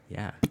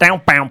Yeah.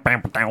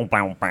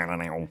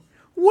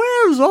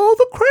 Where's all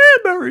the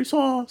cranberry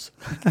sauce?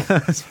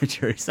 That's what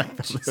Jerry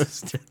Seinfeld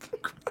goes to.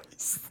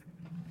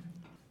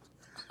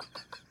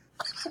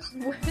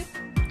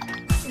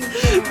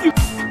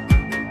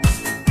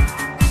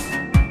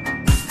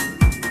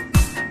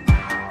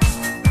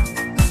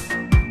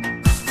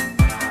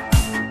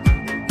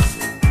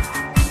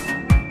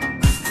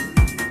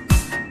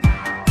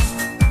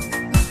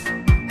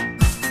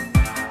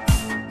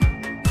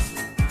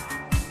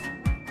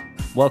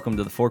 Welcome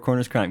to the Four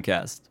Corners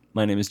Crimecast.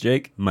 My name is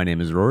Jake. My name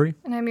is Rory.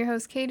 And I'm your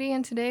host, Katie,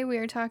 and today we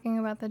are talking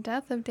about the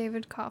death of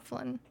David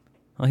Coughlin.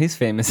 Well, he's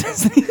famous,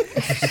 isn't he?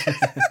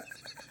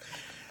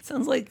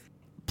 Sounds like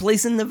a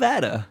place in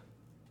Nevada.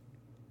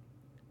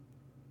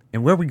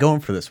 And where are we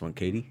going for this one,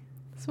 Katie?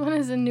 This one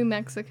is in New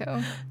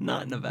Mexico.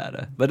 Not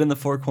Nevada, but in the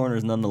Four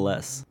Corners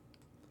nonetheless.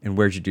 And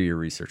where'd you do your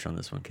research on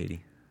this one,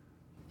 Katie?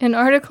 An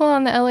article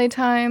on the LA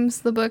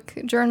Times, the book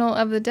Journal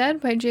of the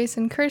Dead by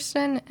Jason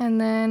Kirsten,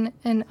 and then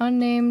an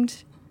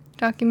unnamed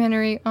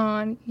documentary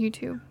on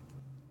YouTube.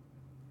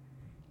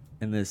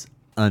 In this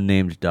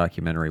unnamed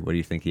documentary, what do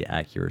you think the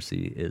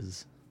accuracy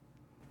is?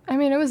 I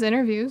mean, it was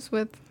interviews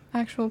with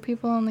actual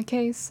people on the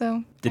case,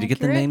 so Did you get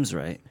the accurate. names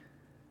right?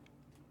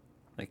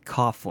 Like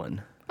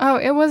Coughlin. Oh,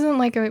 it wasn't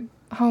like a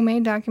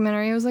homemade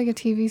documentary. It was like a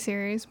TV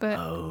series,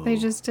 but they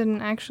just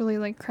didn't actually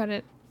like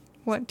credit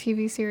what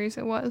TV series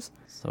it was.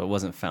 So it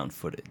wasn't found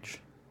footage.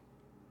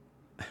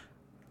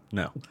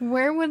 No.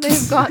 Where would they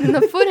have gotten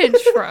the footage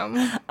from?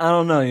 I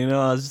don't know,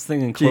 I was just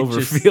thinking Jake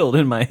just- Cloverfield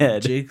in my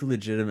head. Jake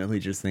legitimately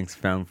just thinks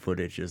found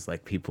footage is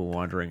like people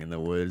wandering in the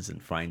woods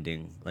and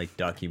finding like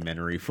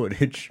documentary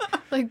footage.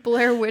 Like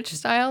Blair Witch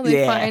style,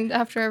 they find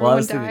after Well, I everyone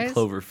was dies. thinking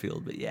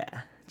Cloverfield, but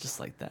yeah, just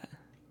like that.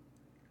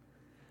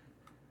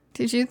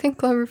 Did you think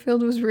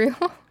Cloverfield was real?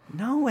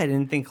 No, I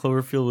didn't think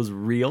Cloverfield was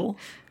real.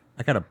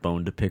 I got a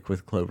bone to pick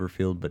with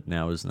Cloverfield, but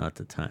now is not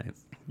the time.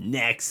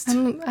 Next.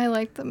 I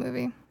liked the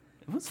movie.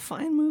 It was a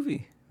fine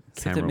movie.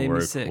 Except it Camera made me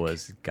work sick.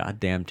 was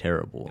goddamn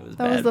terrible. It was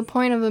That was bad. the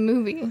point of the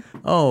movie.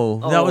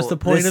 Oh, that was the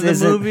point this of the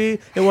isn't- movie?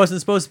 It wasn't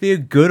supposed to be a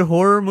good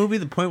horror movie?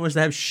 The point was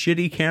to have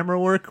shitty camera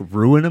work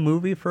ruin a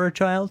movie for a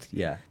child?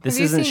 Yeah. This Have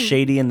you isn't seen-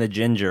 Shady and the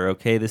Ginger,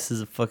 okay? This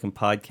is a fucking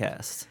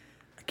podcast.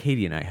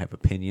 Katie and I have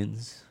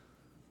opinions.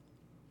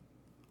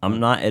 I'm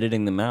not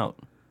editing them out.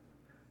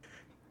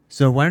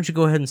 So why don't you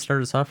go ahead and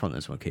start us off on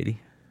this one, Katie?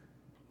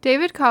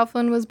 David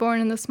Coughlin was born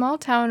in the small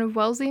town of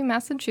Wellesley,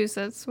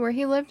 Massachusetts, where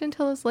he lived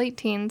until his late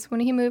teens when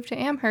he moved to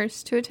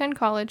Amherst to attend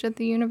college at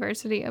the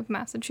University of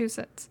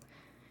Massachusetts.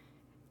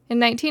 In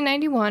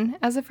 1991,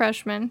 as a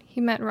freshman, he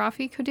met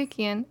Rafi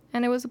Kodikian,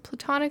 and it was a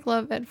platonic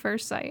love at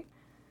first sight.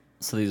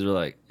 So these are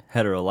like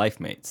hetero life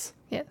mates.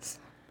 Yes.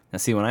 Now,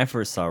 see, when I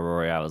first saw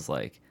Rory, I was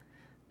like,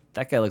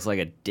 that guy looks like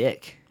a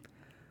dick.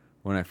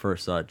 When I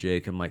first saw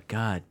Jake, I'm like,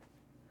 God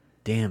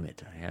damn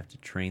it, I have to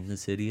train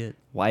this idiot.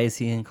 Why is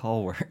he in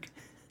call work?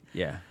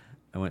 Yeah,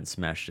 I went and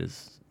smashed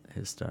his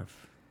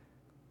stuff.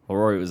 Well,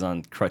 Rory was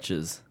on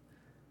crutches.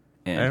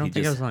 And I he don't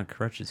think I just was on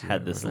crutches.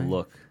 had this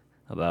look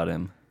about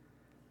him.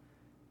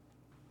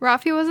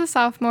 Rafi was a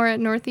sophomore at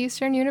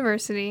Northeastern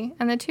University,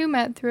 and the two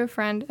met through a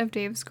friend of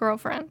Dave's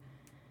girlfriend.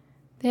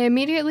 They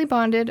immediately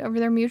bonded over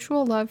their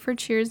mutual love for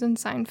Cheers and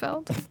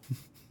Seinfeld.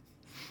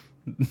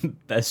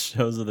 Best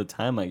shows of the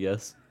time, I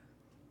guess.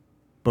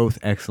 Both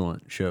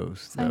excellent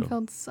shows, though.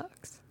 Seinfeld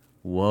sucks.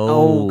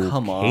 Whoa, Oh,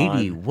 come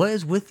Katie, on. what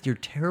is with your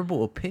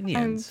terrible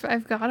opinions?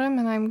 I've got them,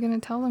 and I'm going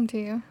to tell them to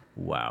you.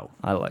 Wow.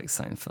 I like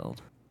Seinfeld.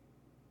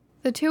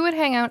 The two would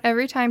hang out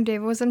every time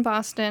Dave was in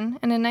Boston,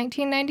 and in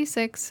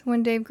 1996,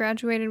 when Dave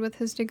graduated with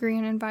his degree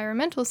in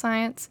environmental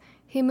science,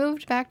 he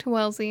moved back to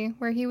Wellesley,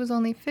 where he was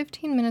only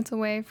 15 minutes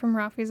away from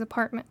Rafi's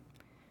apartment.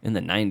 In the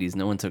 90s,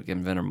 no one took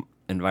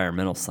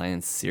environmental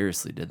science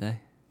seriously, did they?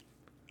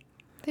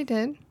 They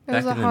did. It Back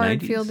was a in the hard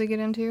 90s? field to get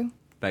into.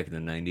 Back in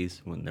the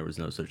 90s when there was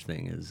no such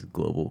thing as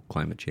global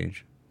climate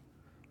change.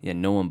 Yeah,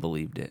 no one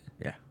believed it.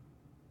 Yeah.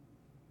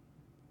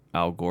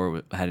 Al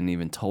Gore hadn't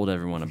even told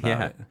everyone about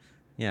Yeah. it.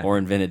 Yeah. Or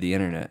invented the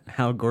internet.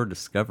 Al Gore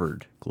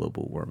discovered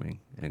global warming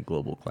and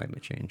global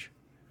climate change.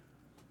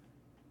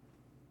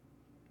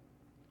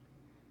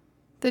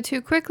 The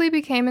two quickly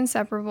became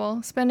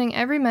inseparable, spending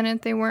every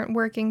minute they weren't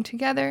working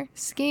together,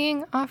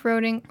 skiing,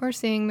 off-roading, or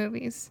seeing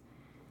movies.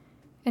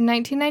 In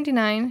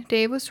 1999,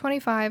 Dave was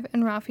 25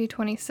 and Rafi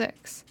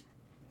 26.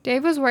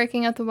 Dave was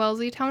working at the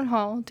Wellesley Town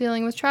Hall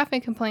dealing with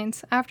traffic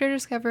complaints after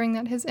discovering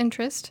that his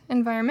interest,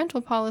 environmental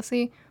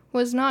policy,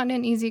 was not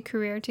an easy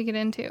career to get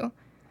into.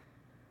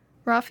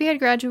 Rafi had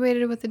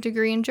graduated with a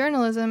degree in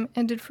journalism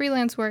and did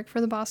freelance work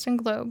for the Boston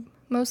Globe,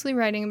 mostly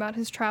writing about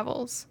his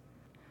travels.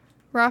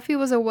 Rafi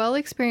was a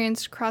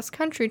well-experienced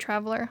cross-country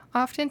traveler,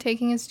 often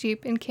taking his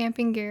Jeep in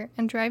camping gear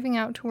and driving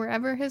out to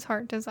wherever his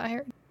heart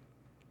desired.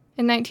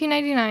 In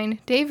 1999,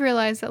 Dave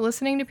realized that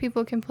listening to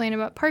people complain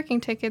about parking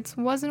tickets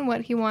wasn't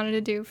what he wanted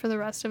to do for the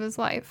rest of his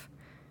life.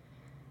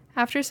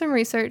 After some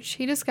research,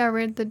 he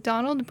discovered the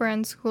Donald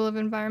Bren School of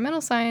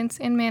Environmental Science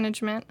and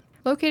Management,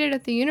 located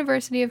at the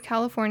University of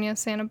California,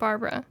 Santa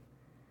Barbara.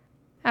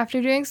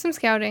 After doing some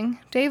scouting,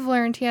 Dave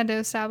learned he had to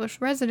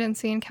establish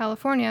residency in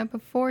California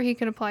before he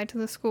could apply to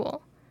the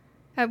school.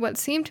 At what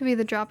seemed to be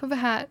the drop of a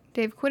hat,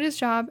 Dave quit his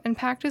job and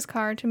packed his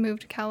car to move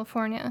to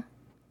California.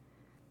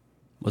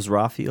 Was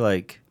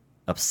Rafi,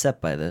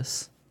 upset by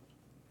this?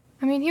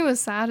 I mean, he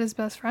was sad his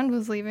best friend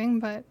was leaving,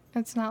 but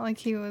it's not like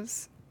he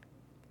was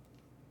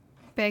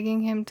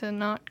begging him to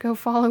not go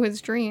follow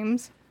his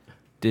dreams.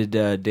 Did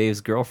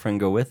Dave's girlfriend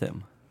go with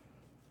him?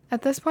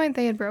 At this point,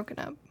 they had broken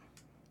up.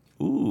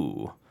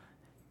 Ooh.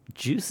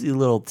 Juicy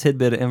little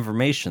tidbit of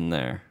information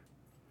there.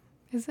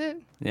 Is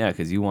it? Yeah,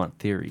 because you want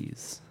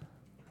theories.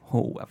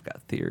 Oh, I've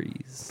got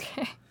theories.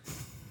 Okay.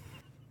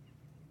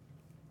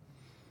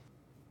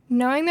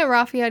 Knowing that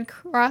Rafi had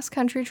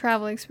cross-country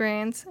travel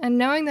experience, and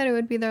knowing that it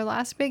would be their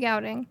last big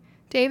outing,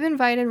 Dave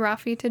invited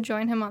Rafi to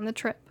join him on the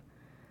trip.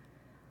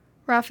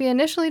 Rafi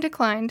initially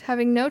declined,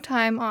 having no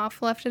time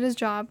off left at his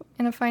job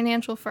in a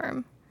financial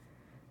firm.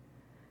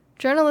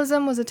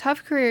 Journalism was a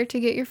tough career to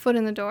get your foot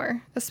in the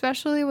door,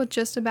 especially with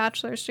just a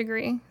bachelor's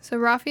degree, so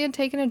Rafi had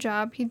taken a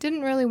job he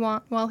didn't really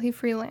want while he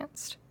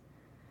freelanced.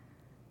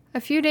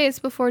 A few days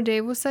before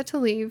Dave was set to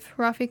leave,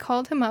 Rafi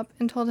called him up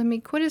and told him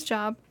he'd quit his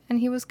job and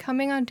he was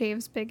coming on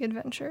Dave's big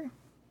adventure.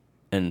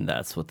 And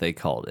that's what they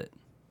called it.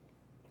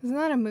 Isn't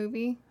that a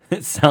movie?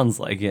 It sounds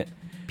like it.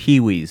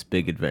 Pee-wee's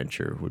Big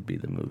Adventure would be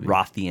the movie.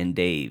 Rafi and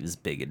Dave's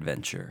Big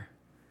Adventure.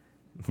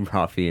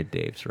 Rafi and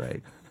Dave's,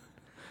 right.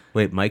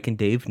 Wait, Mike and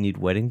Dave need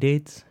wedding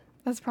dates?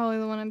 That's probably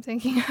the one I'm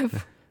thinking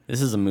of.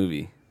 This is a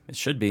movie. It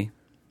should be.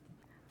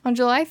 On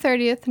July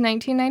 30th,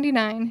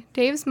 1999,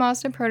 Dave's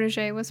Mazda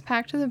Protege was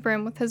packed to the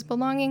brim with his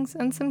belongings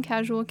and some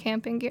casual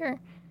camping gear.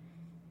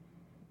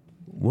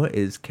 What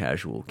is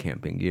casual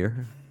camping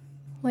gear?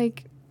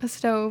 Like a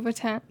stove, a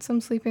tent,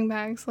 some sleeping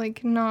bags,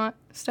 not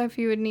stuff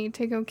you would need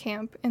to go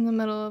camp in the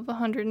middle of a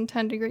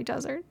 110-degree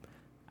desert.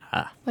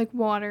 Ah. Like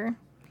water,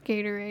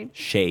 Gatorade,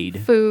 Shade.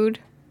 food.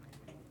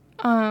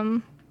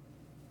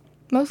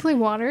 Mostly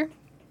water.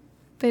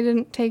 They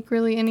didn't take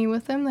really any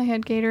with them. They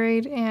had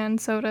Gatorade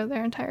and soda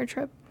their entire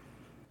trip.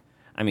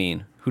 I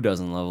mean, who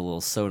doesn't love a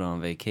little soda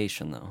on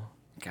vacation, though?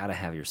 Gotta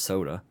have your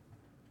soda.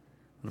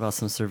 What about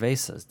some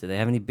cervezas? Do they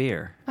have any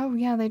beer? Oh,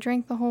 yeah, they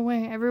drank the whole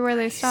way. Everywhere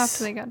they stopped,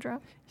 they got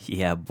drunk.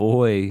 Yeah,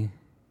 boy.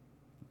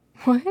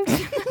 What?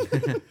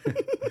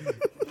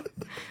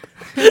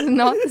 That's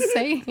not the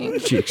saying.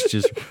 Jake's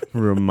just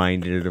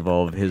reminded of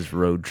all of his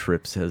road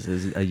trips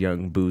as a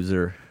young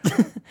boozer.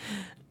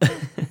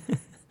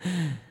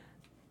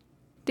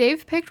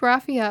 Dave picked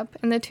Rafi up,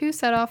 and the two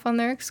set off on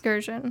their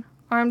excursion,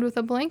 armed with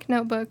a blank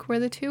notebook where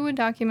the two would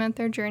document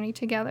their journey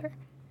together.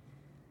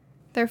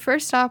 Their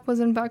first stop was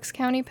in Bucks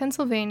County,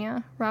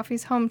 Pennsylvania,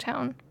 Rafi's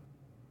hometown.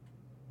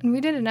 And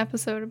we did an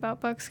episode about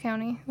Bucks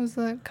County. It was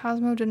the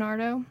Cosmo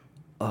DiNardo.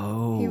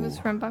 Oh. He was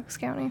from Bucks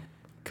County.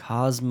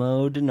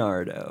 Cosmo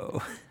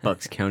DiNardo.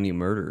 Bucks County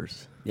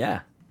Murders.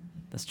 Yeah,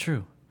 that's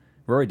true.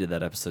 Rory did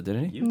that episode,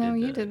 didn't he?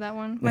 You did that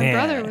one. My Yeah.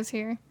 brother was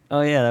here.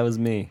 Oh, yeah, that was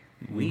me.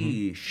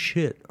 We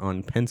shit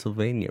on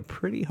Pennsylvania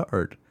pretty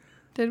hard.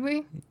 Did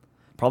we?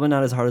 Probably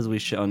not as hard as we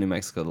shit on New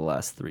Mexico the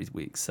last 3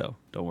 weeks, so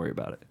don't worry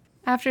about it.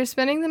 After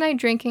spending the night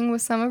drinking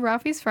with some of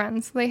Rafi's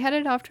friends, they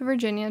headed off to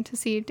Virginia to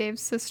see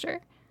Dave's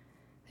sister.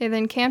 They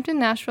then camped in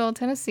Nashville,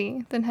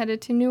 Tennessee, then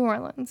headed to New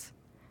Orleans.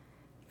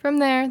 From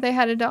there, they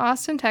headed to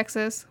Austin,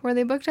 Texas, where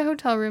they booked a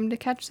hotel room to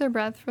catch their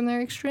breath from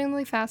their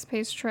extremely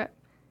fast-paced trip.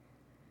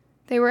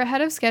 They were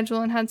ahead of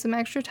schedule and had some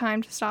extra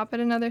time to stop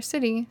at another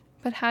city,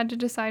 but had to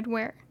decide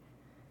where.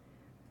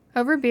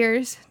 Over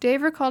beers,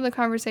 Dave recalled a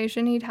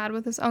conversation he'd had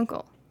with his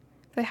uncle.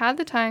 If they had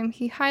the time,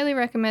 he highly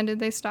recommended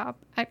they stop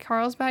at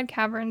Carlsbad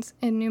Caverns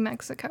in New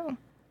Mexico.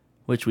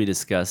 Which we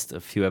discussed a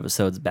few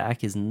episodes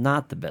back is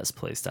not the best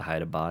place to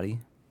hide a body.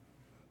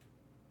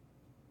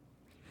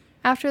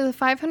 After the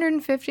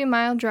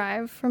 550-mile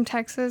drive from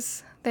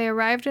Texas, they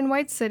arrived in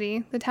White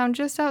City, the town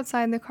just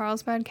outside the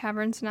Carlsbad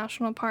Caverns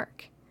National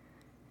Park.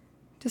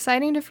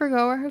 Deciding to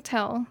forgo a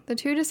hotel, the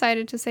two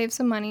decided to save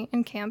some money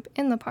and camp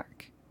in the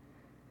park.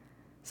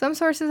 Some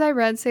sources I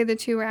read say the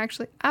two were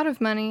actually out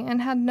of money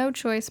and had no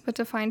choice but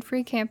to find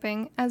free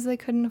camping as they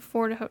couldn't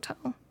afford a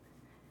hotel.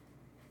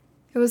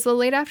 It was the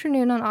late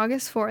afternoon on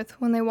August 4th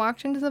when they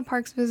walked into the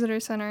park's visitor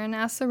center and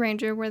asked the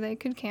ranger where they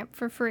could camp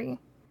for free.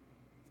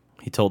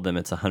 He told them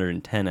it's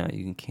 110 out.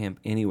 You can camp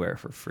anywhere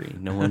for free.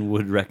 No one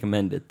would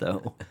recommend it,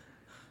 though.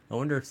 I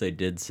wonder if they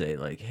did say,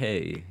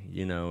 hey,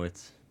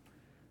 it's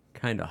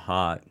kind of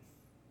hot.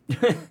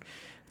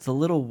 It's a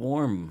little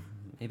warm.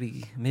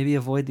 Maybe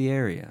avoid the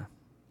area.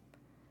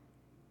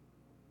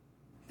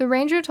 The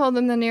ranger told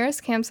them the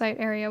nearest campsite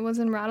area was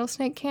in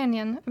Rattlesnake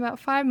Canyon, about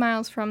 5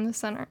 miles from the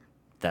center.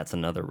 That's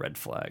another red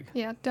flag.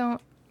 Yeah,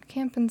 don't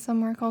camp in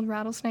somewhere called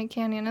Rattlesnake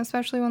Canyon,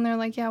 especially when they're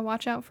like, yeah,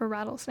 watch out for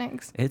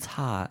rattlesnakes. It's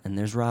hot and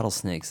there's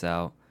rattlesnakes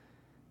out.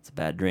 It's a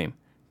bad dream.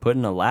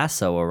 Putting a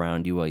lasso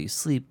around you while you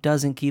sleep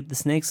doesn't keep the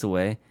snakes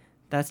away.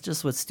 That's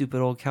just what stupid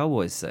old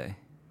cowboys say.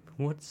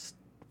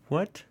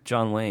 What?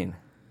 John Wayne.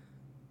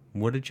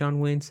 What did John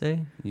Wayne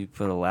say? You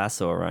put a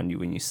lasso around you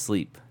when you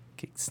sleep.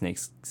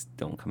 Snakes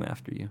don't come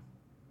after you.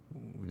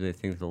 Do they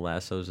think the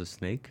lasso's a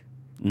snake?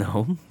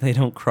 No, they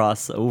don't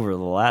cross over the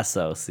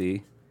lasso,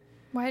 see?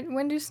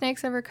 When do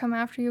snakes ever come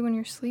after you when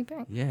you're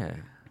sleeping? Yeah.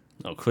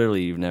 Oh,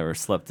 clearly you've never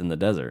slept in the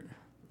desert.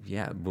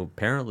 Yeah, well,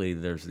 apparently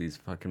there's these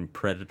fucking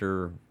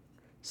predator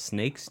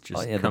snakes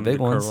just the come big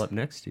to ones. curl up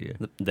next to you.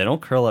 They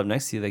don't curl up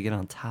next to you, they get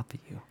on top of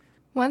you.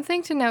 One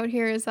thing to note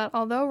here is that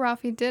although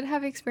Rafi did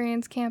have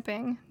experience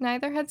camping,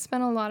 neither had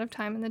spent a lot of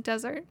time in the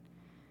desert.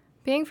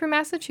 Being from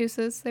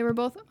Massachusetts, they were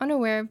both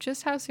unaware of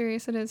just how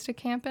serious it is to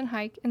camp and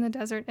hike in the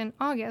desert in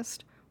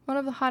August, one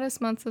of the hottest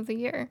months of the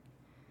year.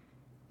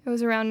 It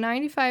was around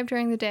 95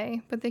 during the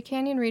day, but the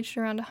canyon reached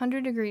around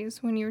 100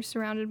 degrees when you were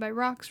surrounded by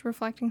rocks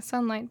reflecting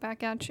sunlight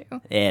back at you.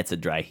 Yeah, it's a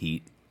dry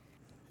heat.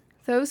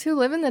 Those who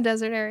live in the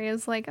desert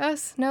areas, like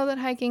us, know that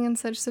hiking in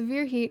such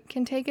severe heat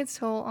can take its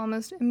toll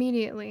almost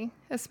immediately,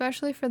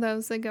 especially for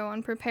those that go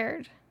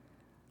unprepared.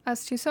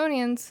 Us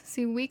Tucsonians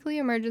see weekly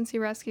emergency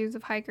rescues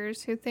of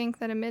hikers who think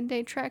that a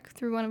midday trek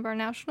through one of our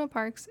national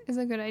parks is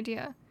a good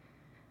idea.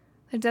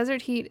 The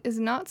desert heat is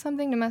not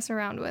something to mess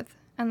around with,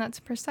 and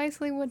that's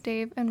precisely what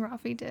Dave and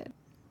Rafi did.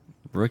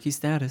 Rookie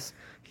status.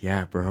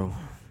 Yeah, bro.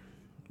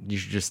 You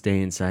should just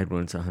stay inside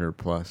when it's 100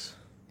 plus.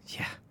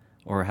 Yeah.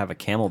 Or have a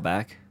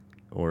camelback.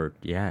 Or,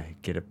 yeah,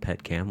 get a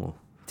pet camel.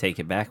 Take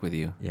it back with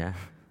you. Yeah.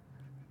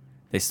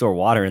 They store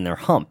water in their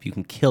hump. You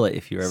can kill it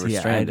if you're ever See,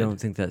 stranded. I don't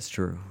think that's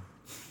true.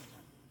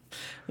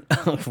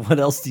 Where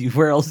else do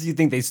you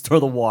think they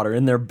store the water?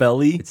 In their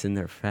belly? It's in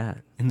their fat.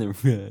 In their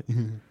fat.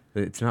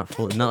 It's not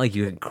full. Not like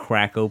you can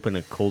crack open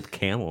a cold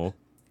camel.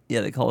 Yeah,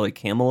 they call it a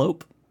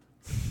camelope.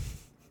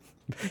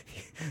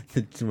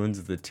 The ones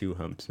with the two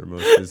humps are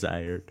most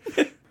desired.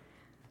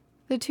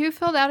 The two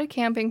filled out a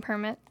camping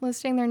permit,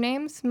 listing their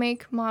names,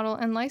 make, model,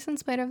 and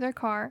license plate of their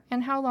car,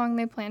 and how long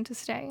they planned to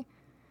stay.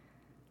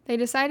 They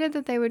decided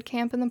that they would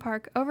camp in the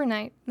park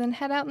overnight, then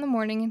head out in the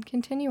morning and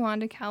continue on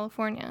to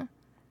California.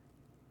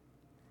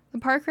 The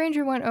park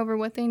ranger went over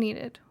what they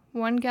needed: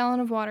 1 gallon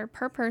of water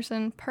per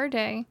person per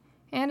day,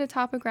 and a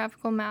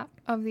topographical map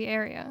of the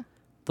area.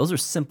 Those are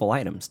simple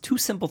items. 2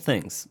 simple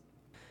things.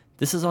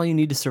 This is all you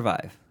need to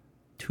survive.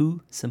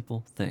 2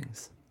 simple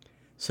things.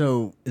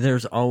 So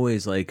there's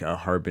always like a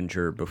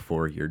harbinger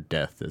before your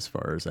death, as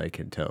far as I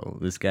can tell.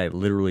 This guy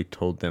literally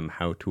told them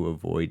how to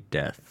avoid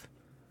death.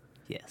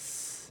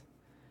 Yes.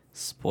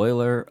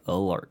 Spoiler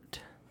alert.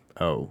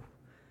 Oh.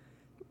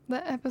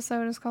 The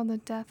episode is called The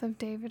Death of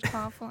David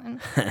Coughlin.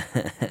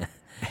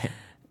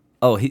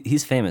 Oh,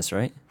 he's famous,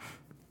 right?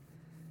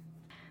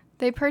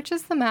 They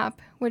purchased the map,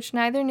 which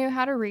neither knew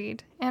how to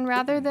read, and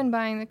rather than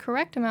buying the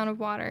correct amount of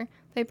water,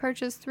 they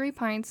purchased 3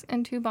 pints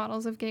and 2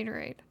 bottles of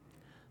Gatorade.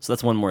 So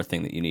that's one more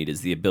thing that you need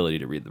is the ability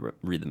to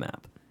read the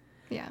map.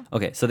 Yeah.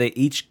 Okay, so they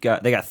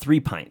got 3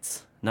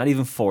 pints. Not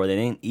even 4. They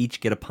didn't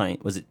each get a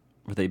pint. Were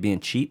they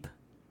being cheap?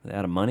 Were they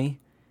out of money?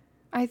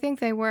 I think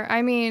they were.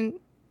 I mean,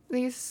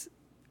 it's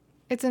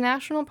a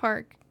national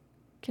park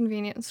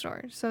convenience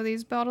store. So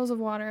these bottles of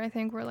water, I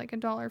think, were like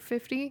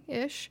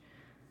 $1.50-ish.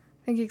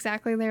 I think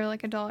exactly they were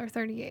like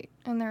 $1.38,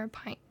 and they're a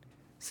pint.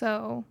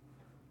 So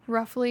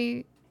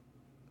roughly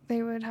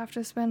they would have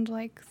to spend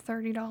like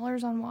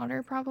 $30 on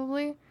water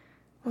probably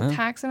with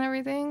tax and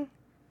everything.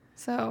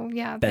 So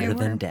yeah, Better they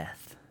than were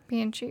death.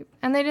 being cheap.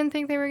 And they didn't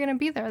think they were going to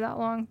be there that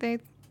long.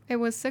 It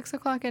was 6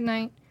 o'clock at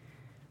night.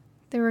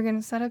 They were going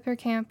to set up their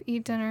camp,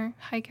 eat dinner,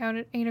 hike out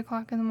at 8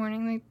 o'clock in the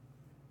morning.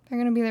 They're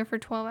going to be there for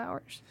 12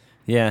 hours.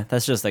 Yeah,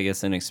 that's just, I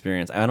guess,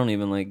 inexperience. I don't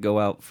even go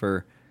out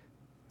for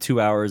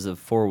 2 hours of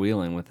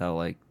 4-wheeling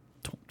without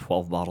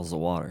 12 bottles of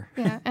water.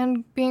 Yeah,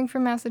 and being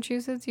from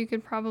Massachusetts, you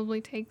could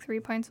probably take 3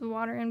 pints of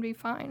water and be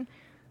fine.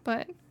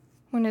 But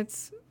when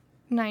it's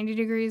 90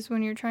 degrees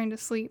when you're trying to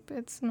sleep,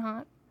 it's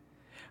not.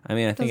 I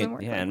mean, I think Doesn't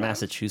work in like that.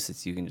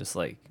 Massachusetts you can just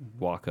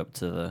walk up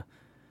to the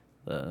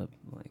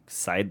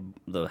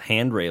the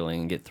hand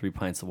railing and get 3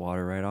 pints of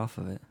water right off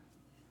of it.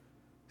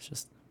 It's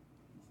just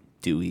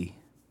dewy.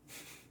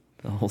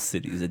 The whole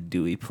city's a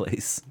dewy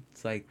place.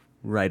 It's like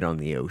right on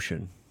the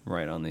ocean,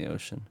 Right on the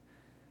ocean.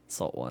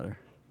 Salt water.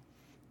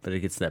 but it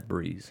gets that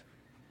breeze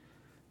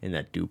and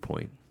that dew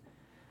point.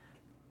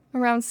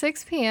 Around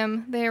 6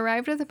 p.m., they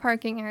arrived at the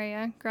parking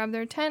area, grabbed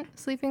their tent,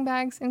 sleeping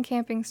bags, and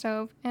camping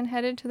stove, and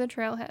headed to the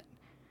trailhead.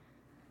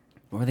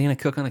 What are they going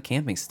to cook on a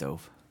camping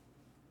stove?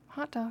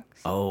 Hot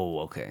dogs. Oh,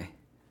 okay.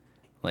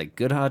 Like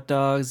good hot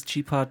dogs,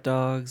 cheap hot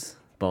dogs.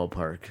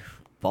 Ballpark.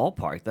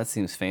 Ballpark, that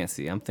seems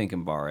fancy. I'm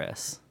thinking Bar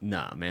S.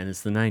 Nah, man,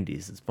 it's the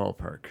 90s. It's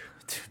ballpark.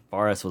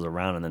 Bar S was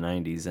around in the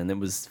 90s, and it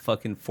was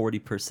fucking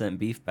 40%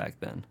 beef back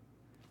then.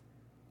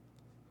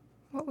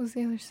 What was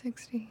the other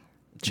 60?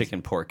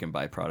 Chicken, pork, and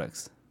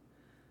byproducts.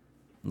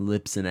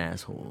 Lips and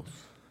assholes.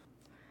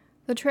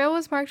 The trail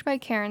was marked by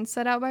cairns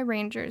set out by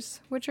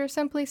rangers, which are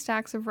simply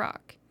stacks of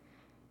rock.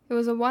 It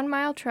was a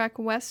 1-mile trek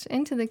west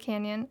into the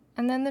canyon,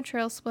 and then the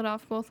trail split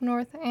off both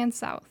north and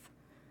south.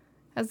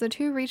 As the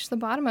two reached the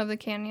bottom of the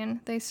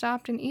canyon, they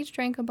stopped and each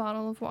drank a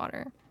bottle of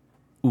water.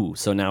 Ooh,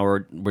 so now we're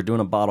doing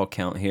a bottle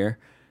count here.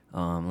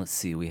 Let's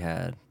see, we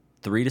had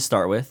 3 to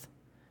start with,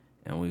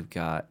 and we've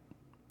got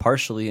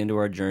partially into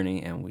our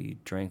journey, and we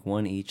drank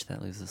 1 each.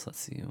 That leaves us, let's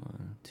see,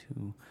 1,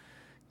 2,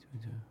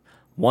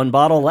 1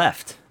 bottle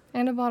left.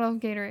 And a bottle of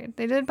Gatorade.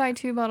 They did buy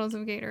 2 bottles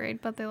of Gatorade,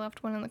 but they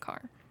left one in the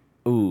car.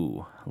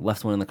 Ooh,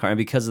 left one in the car. And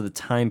because of the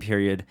time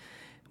period,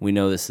 we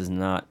know this is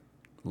not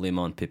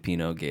Limon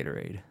Pepino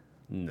Gatorade.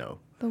 No.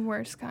 The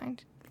worst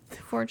kind.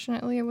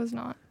 Fortunately, it was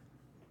not.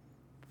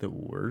 The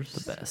worst?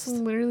 The It's best.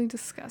 literally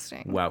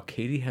disgusting. Wow,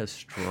 Katie has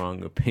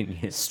strong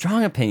opinions.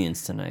 Strong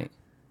opinions tonight.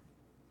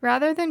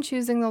 Rather than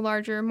choosing the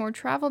larger, more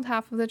traveled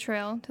half of the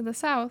trail to the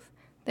south,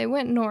 they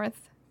went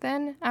north.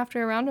 Then,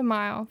 after around a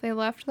mile, they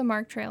left the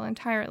marked trail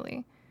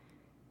entirely.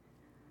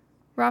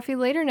 Rafi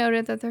later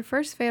noted that their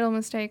first fatal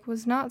mistake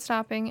was not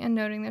stopping and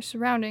noting their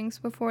surroundings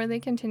before they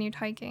continued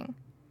hiking.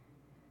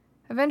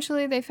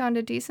 Eventually, they found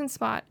a decent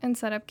spot and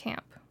set up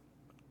camp.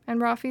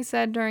 And Rafi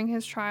said during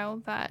his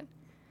trial that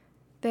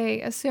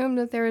they assumed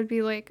that there would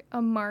be like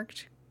a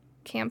marked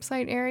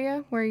campsite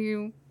area where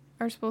you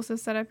are supposed to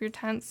set up your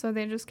tent, so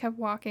they just kept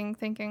walking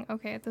thinking,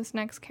 okay, at this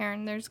next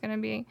cairn there's going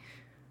to be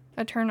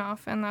a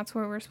turnoff and that's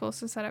where we're supposed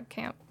to set up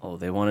camp. Oh,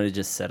 they wanted to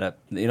just set up.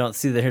 You know,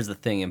 see, here's the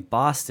thing. In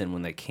Boston,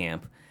 when they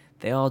camp,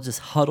 they all just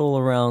huddle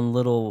around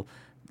little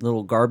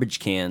garbage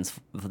cans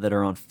that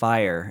are on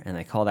fire, and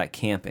they call that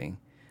camping.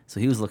 So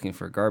he was looking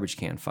for a garbage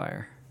can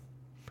fire.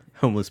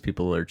 Homeless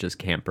people are just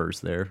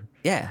campers there.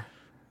 Yeah.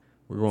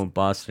 We're going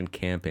Boston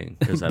camping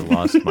because I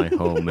lost my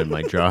home and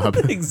my job.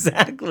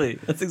 Exactly.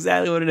 That's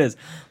exactly what it is.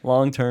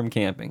 Long-term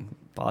camping.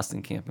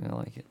 Boston camping. I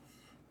like it.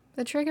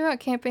 The trick about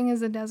camping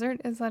as a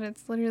desert is that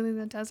it's literally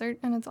the desert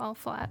and it's all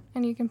flat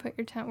and you can put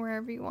your tent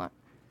wherever you want.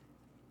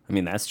 I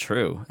mean, that's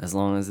true, as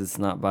long as it's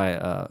not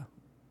by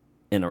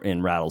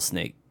in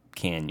Rattlesnake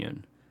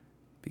Canyon,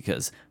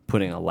 because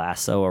putting a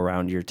lasso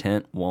around your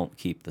tent won't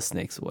keep the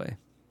snakes away.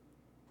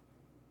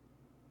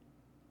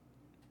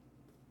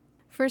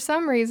 For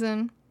some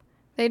reason,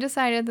 they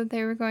decided that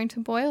they were going to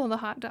boil the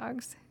hot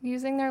dogs,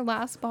 using their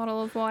last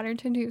bottle of water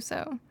to do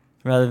so.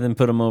 Rather than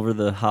put them over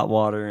the hot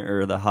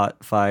water or the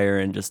hot fire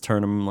and just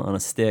turn them on a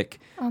stick.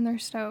 On their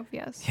stove,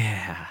 yes.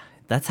 Yeah,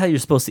 that's how you're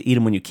supposed to eat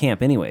them when you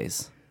camp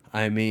anyways.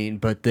 I mean,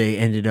 but they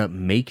ended up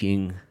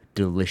making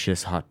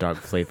delicious hot dog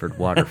flavored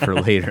water for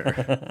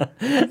later.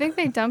 I think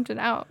they dumped it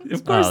out.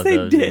 Of course Oh, they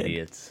those did.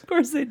 idiots. Of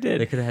course they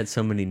did. They could have had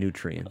so many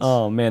nutrients.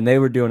 Oh, man, they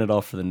were doing it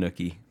all for the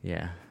nookie.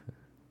 Yeah.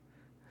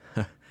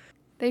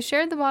 They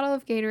shared the bottle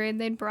of Gatorade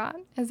they'd brought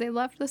as they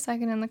left the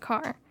second in the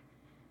car.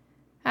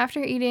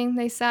 After eating,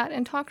 they sat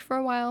and talked for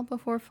a while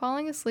before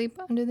falling asleep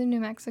under the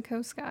New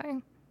Mexico sky.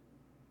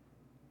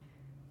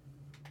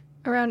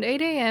 Around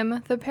 8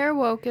 a.m., the pair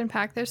woke and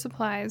packed their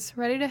supplies,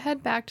 ready to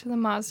head back to the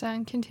Mazda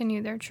and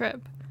continue their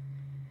trip.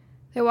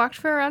 They walked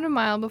for around a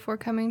mile before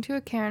coming to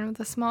a cairn with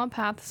a small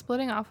path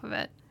splitting off of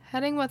it,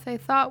 heading what they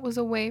thought was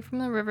away from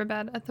the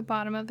riverbed at the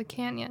bottom of the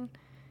canyon.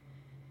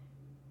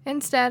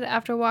 Instead,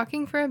 after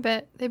walking for a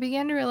bit, they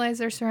began to realize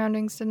their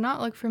surroundings did not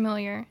look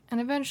familiar,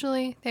 and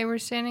eventually they were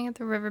standing at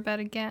the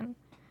riverbed again.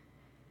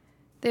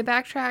 They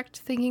backtracked,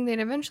 thinking they'd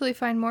eventually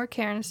find more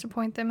cairns to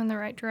point them in the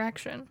right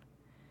direction.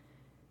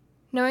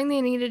 Knowing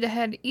they needed to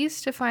head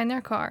east to find their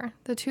car,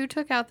 the two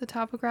took out the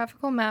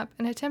topographical map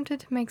and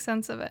attempted to make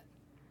sense of it.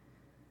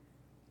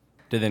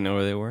 Did they know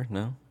where they were?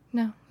 No?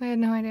 No, they had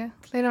no idea.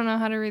 They don't know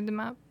how to read the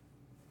map.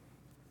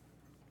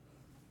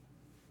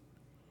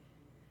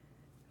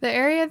 The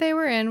area they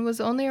were in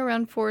was only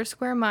around 4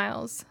 square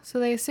miles, so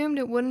they assumed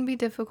it wouldn't be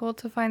difficult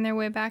to find their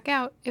way back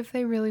out if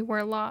they really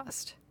were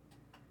lost.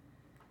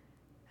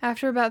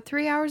 After about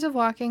 3 hours of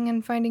walking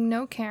and finding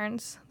no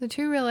cairns, the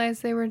two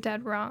realized they were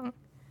dead wrong.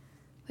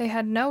 They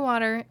had no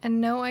water and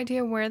no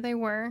idea where they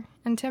were,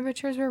 and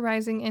temperatures were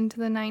rising into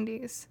the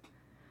 90s.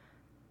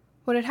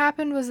 What had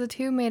happened was the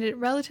two made it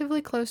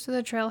relatively close to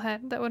the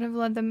trailhead that would have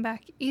led them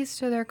back east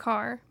to their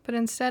car, but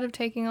instead of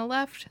taking a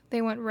left,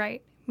 they went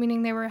right,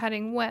 meaning they were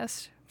heading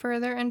west,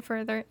 further and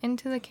further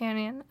into the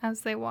canyon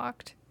as they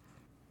walked.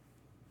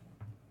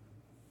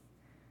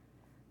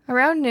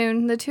 Around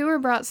noon, the two were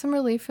brought some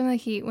relief from the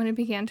heat when it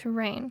began to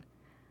rain.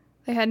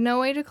 They had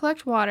no way to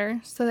collect water,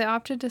 so they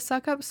opted to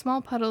suck up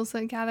small puddles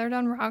that gathered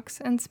on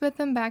rocks and spit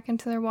them back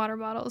into their water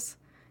bottles,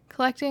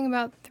 collecting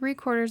about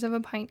 3/4 of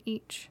a pint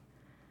each.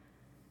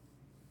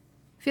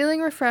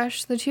 Feeling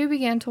refreshed, the two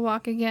began to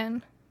walk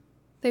again.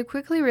 They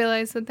quickly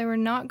realized that they were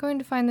not going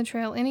to find the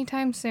trail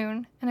anytime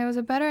soon, and it was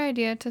a better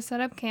idea to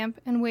set up camp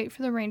and wait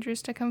for the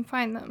rangers to come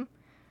find them.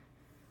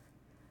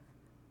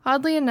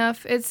 Oddly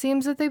enough, it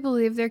seems that they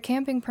believed their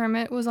camping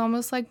permit was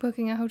almost like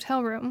booking a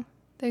hotel room.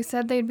 They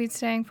said they'd be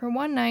staying for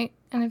one night,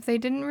 and if they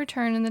didn't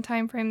return in the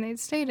time frame they'd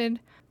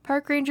stated,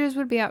 park rangers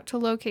would be out to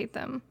locate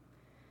them.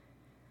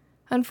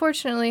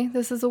 Unfortunately,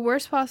 this is the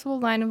worst possible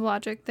line of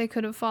logic they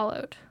could have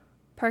followed.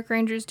 Park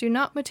rangers do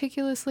not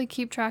meticulously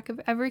keep track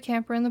of every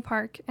camper in the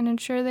park and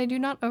ensure they do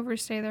not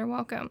overstay their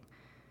welcome.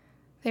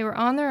 They were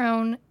on their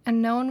own,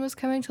 and no one was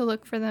coming to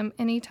look for them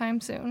anytime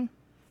soon.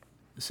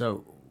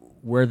 So,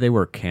 where they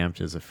were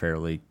camped is a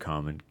fairly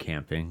common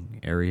camping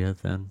area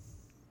then?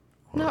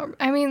 No,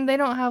 I mean, they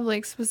don't have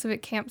like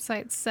specific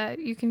campsites set.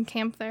 You can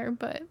camp there,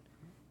 but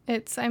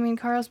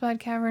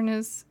Carlsbad Cavern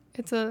it's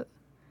a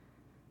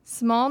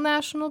small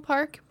national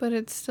park, but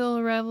it's still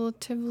a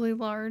relatively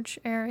large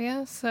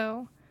area,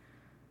 so...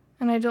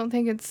 And I don't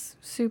think it's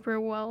super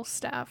well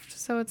staffed,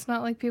 so it's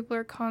not like people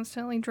are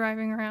constantly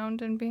driving around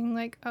and being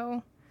like,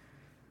 oh,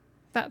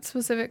 that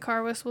specific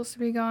car was supposed to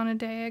be gone a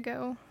day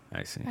ago.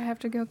 I see. I have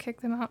to go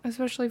kick them out,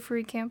 especially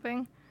free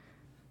camping.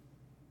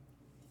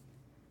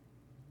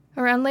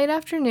 Around late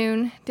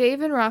afternoon,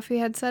 Dave and Rafi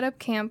had set up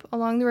camp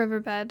along the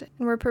riverbed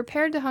and were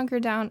prepared to hunker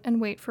down and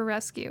wait for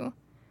rescue.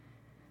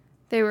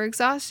 They were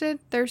exhausted,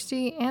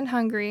 thirsty, and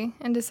hungry,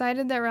 and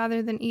decided that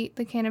rather than eat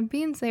the can of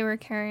beans they were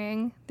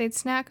carrying, they'd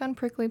snack on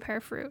prickly pear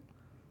fruit.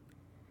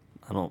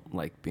 I don't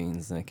like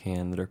beans in a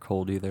can that are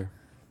cold either.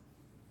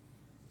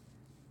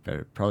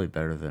 Probably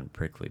better than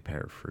prickly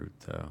pear fruit,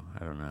 though.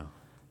 I don't know.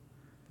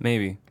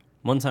 Maybe.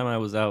 One time I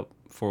was out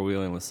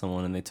four-wheeling with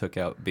someone and they took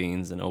out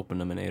beans and opened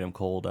them and ate them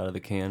cold out of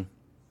the can.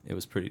 It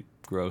was pretty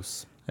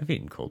gross. I've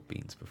eaten cold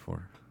beans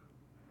before.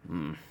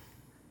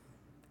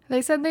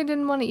 They said they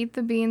didn't want to eat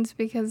the beans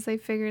because they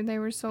figured they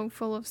were so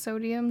full of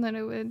sodium that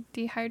it would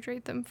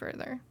dehydrate them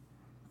further.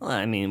 Well,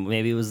 I mean,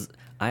 maybe it was...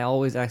 I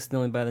always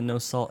accidentally buy the no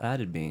salt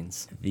added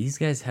beans. These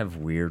guys have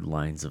weird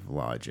lines of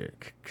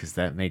logic, because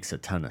that makes a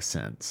ton of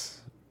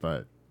sense.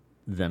 But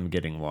them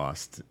getting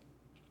lost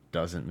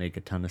doesn't make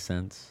a ton of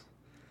sense.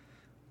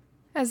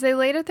 As they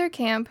laid at their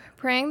camp,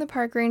 praying the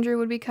park ranger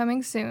would be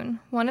coming soon,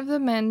 one of the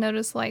men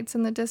noticed lights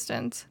in the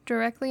distance,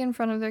 directly in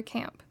front of their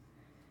camp.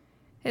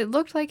 It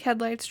looked like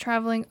headlights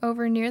traveling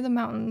over near the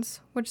mountains,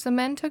 which the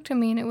men took to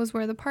mean it was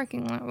where the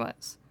parking lot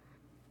was.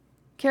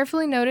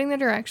 Carefully noting the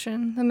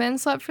direction, the men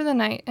slept for the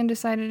night and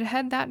decided to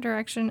head that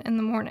direction in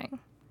the morning.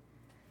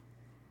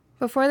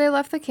 Before they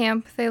left the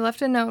camp, they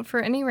left a note for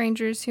any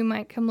rangers who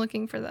might come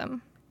looking for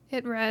them.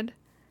 It read,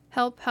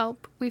 "Help,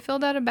 help. We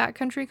filled out a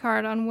backcountry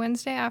card on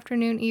Wednesday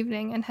afternoon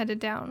evening and headed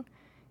down.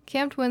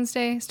 Camped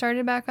Wednesday,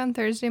 started back on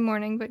Thursday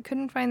morning, but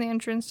couldn't find the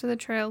entrance to the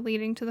trail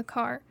leading to the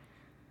car.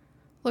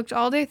 Looked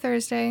all day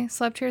Thursday,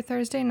 slept here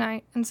Thursday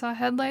night, and saw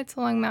headlights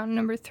along mountain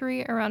number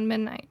 3 around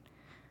midnight.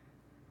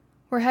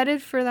 We're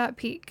headed for that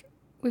peak.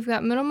 We've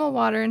got minimal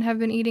water and have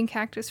been eating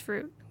cactus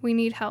fruit. We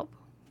need help.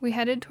 We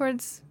headed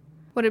towards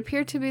what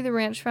appeared to be the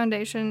ranch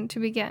foundation to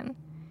begin.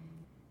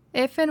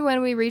 If and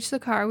when we reach the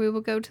car, we will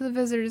go to the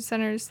visitor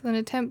centers, then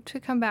attempt to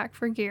come back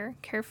for gear,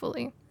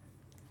 carefully."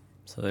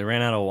 So they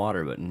ran out of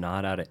water, but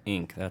not out of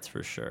ink, that's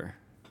for sure.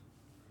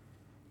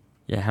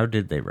 Yeah, how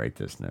did they write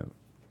this note?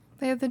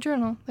 They have the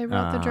journal. They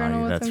brought the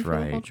journal with that's them for the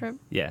whole right. trip.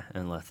 Yeah,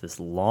 and left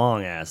this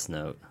long-ass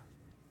note.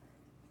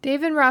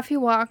 Dave and Rafi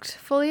walked,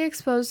 fully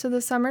exposed to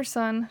the summer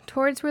sun,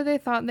 towards where they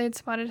thought they'd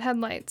spotted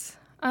headlights,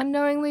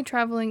 unknowingly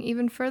traveling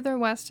even further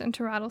west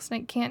into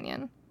Rattlesnake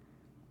Canyon.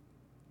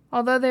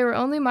 Although they were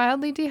only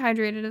mildly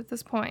dehydrated at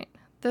this point,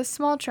 this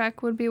small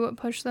trek would be what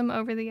pushed them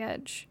over the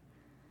edge.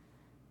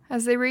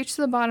 As they reached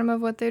the bottom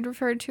of what they'd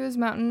referred to as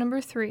mountain number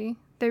 3,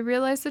 they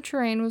realized the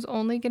terrain was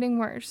only getting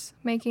worse,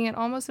 making it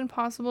almost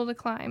impossible to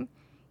climb,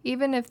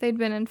 even if they'd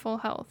been in full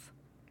health.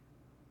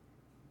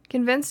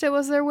 Convinced it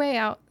was their way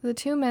out, the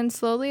two men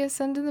slowly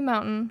ascended the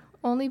mountain,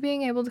 only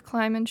being able to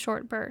climb in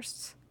short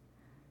bursts.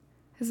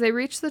 As they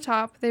reached the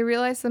top, they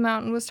realized the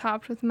mountain was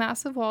topped with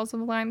massive walls of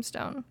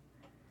limestone.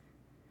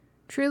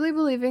 Truly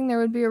believing there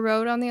would be a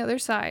road on the other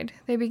side,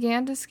 they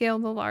began to scale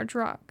the large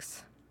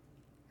rocks.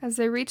 As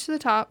they reached the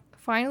top,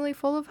 finally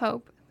full of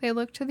hope, they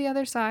looked to the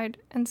other side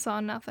and saw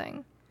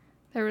nothing.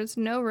 There was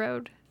no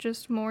road,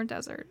 just more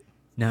desert.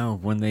 Now,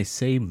 when they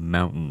say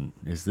mountain,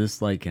 is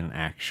this like an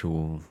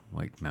actual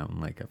mountain,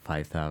 like a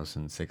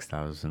 5,000,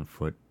 6,000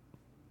 foot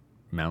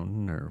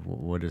mountain, or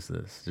what is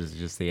this? Is it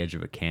just the edge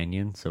of a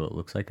canyon, so it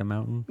looks like a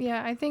mountain?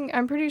 Yeah,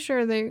 I'm pretty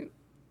sure the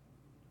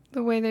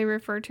way they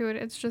refer to it,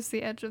 it's just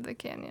the edge of the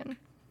canyon.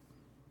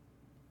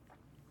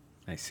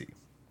 I see.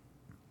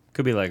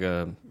 Could be like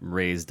a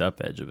raised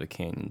up edge of a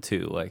canyon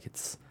too, like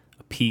it's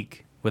a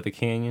peak with a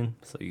canyon,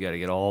 so you got to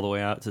get all the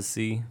way out to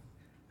see.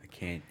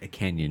 A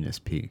canyon is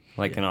peak.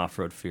 Like an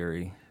Off-Road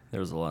Fury. There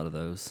was a lot of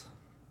those.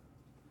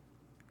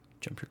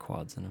 Jump your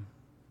quads in them.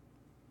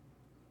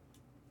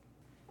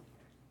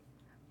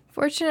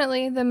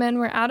 Fortunately, the men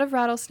were out of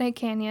Rattlesnake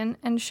Canyon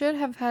and should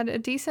have had a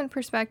decent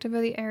perspective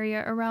of the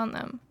area around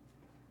them.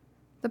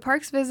 The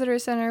park's visitor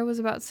center was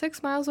about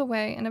 6 miles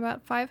away and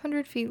about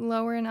 500 feet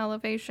lower in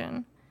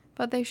elevation,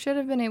 but they should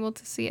have been able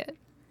to see it.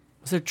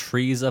 Was there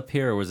trees up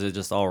here, or was it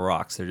just all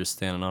rocks? They're just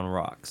standing on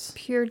rocks.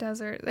 Pure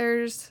desert.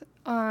 There's,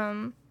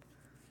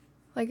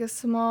 like a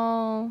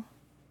small,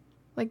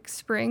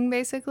 spring,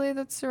 basically,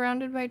 that's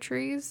surrounded by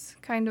trees,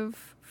 kind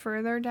of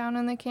further down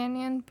in the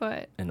canyon,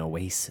 but... An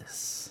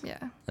oasis.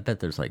 Yeah. I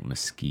bet there's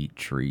mesquite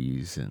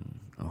trees and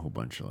a whole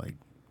bunch of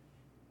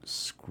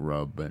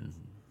scrub and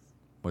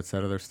what's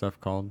that other stuff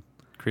called?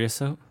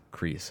 Creosote?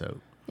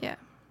 Creosote. Yeah.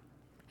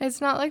 It's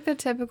not like the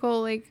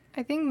typical,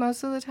 I think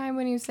most of the time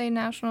when you say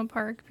national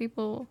park,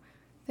 people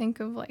think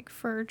of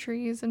fir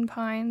trees and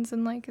pines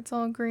and it's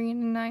all green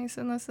and nice,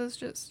 and this is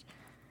just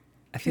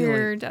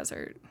pure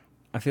desert.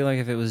 I feel like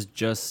if it was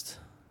just,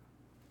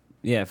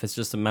 if it's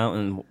just a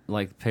mountain,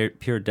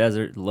 pure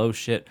desert, low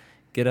shit,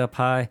 get up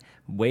high,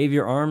 wave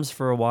your arms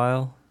for a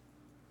while,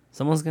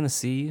 Someone's gonna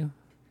see you.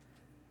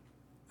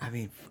 I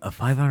mean, a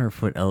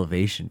 500-foot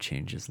elevation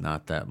change is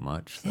not that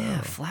much, though. Yeah,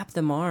 flap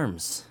them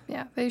arms.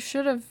 Yeah, they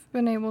should have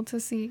been able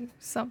to see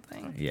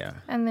something. Yeah.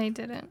 And they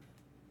didn't.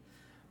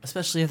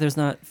 Especially if there's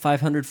not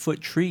 500-foot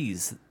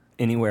trees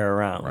anywhere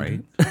around.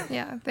 Right.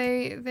 Yeah,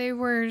 they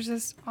were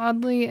just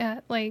oddly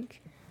at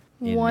like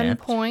one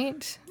Inept.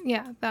 point.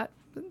 Yeah, that.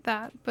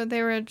 But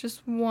they were at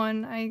just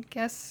one, I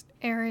guess,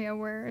 area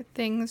where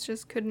things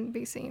just couldn't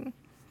be seen.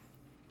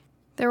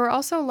 There were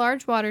also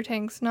large water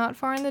tanks not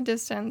far in the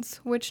distance,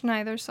 which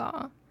neither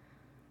saw.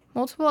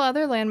 Multiple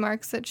other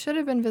landmarks that should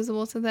have been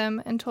visible to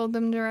them and told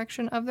them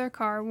direction of their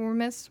car were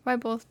missed by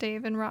both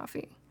Dave and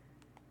Rafi.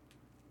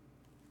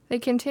 They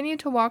continued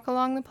to walk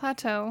along the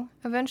plateau,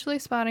 eventually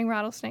spotting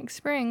Rattlesnake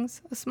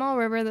Springs, a small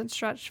river that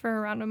stretched for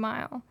around a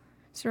mile,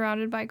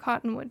 surrounded by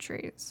cottonwood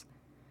trees.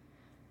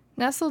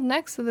 Nestled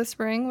next to the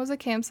spring was a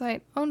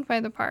campsite owned by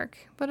the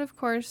park, but of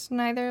course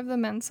neither of the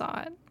men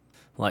saw it.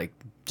 Like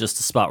just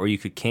a spot where you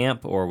could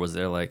camp, or was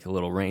there like a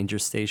little ranger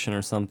station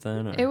or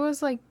something? Or? It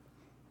was like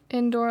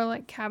indoor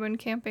like cabin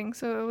camping,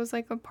 so it was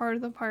like a part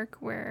of the park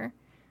where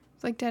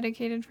it's like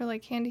dedicated for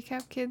like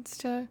handicapped kids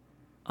to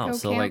go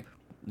so camp. like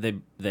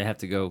they have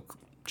to go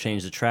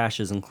change the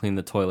trashes and clean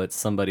the toilets.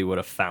 Somebody would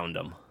have found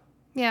them.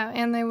 Yeah,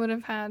 and they would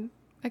have had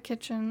a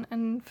kitchen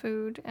and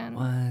food and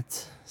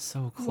What?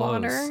 So close.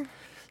 water.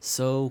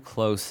 So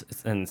close.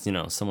 And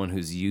someone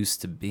who's used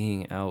to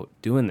being out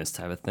doing this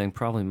type of thing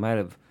probably might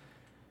have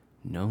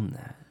known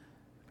that.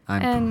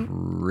 I'm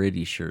And-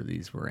 pretty sure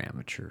these were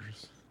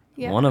amateurs.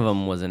 Yeah. One of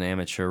them was an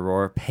amateur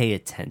roar. Pay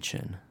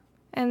attention.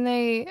 And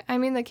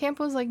the camp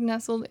was like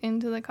nestled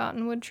into the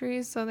cottonwood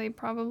trees, so they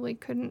probably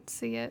couldn't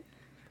see it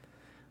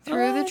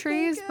through the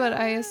trees, but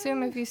I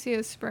assume if you see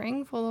a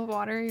spring full of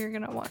water, you're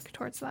going to walk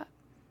towards that.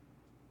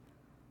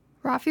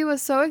 Rafi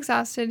was so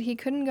exhausted he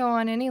couldn't go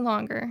on any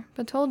longer,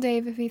 but told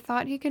Dave if he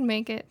thought he could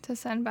make it to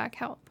send back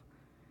help.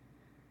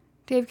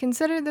 Dave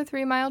considered the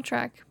 3-mile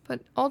trek,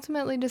 but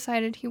ultimately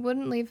decided he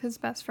wouldn't leave his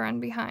best friend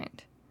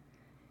behind.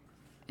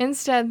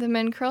 Instead, the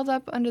men curled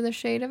up under the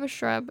shade of a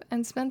shrub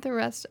and spent the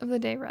rest of the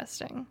day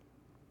resting.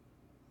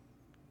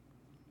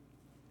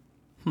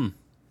 That's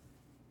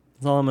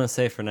all I'm going to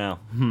say for now.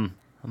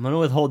 I'm going to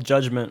withhold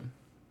judgment.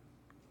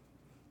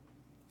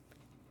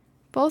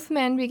 Both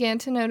men began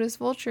to notice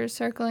vultures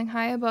circling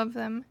high above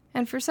them,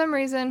 and for some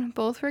reason,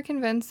 both were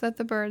convinced that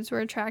the birds were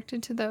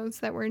attracted to those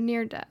that were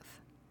near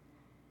death.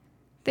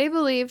 They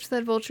believed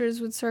that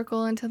vultures would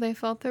circle until they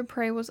felt their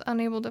prey was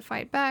unable to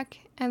fight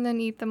back, and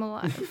then eat them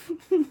alive.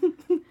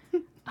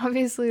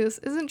 Obviously, this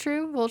isn't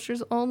true.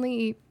 Vultures only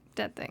eat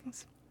dead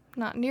things.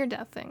 Not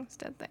near-death things,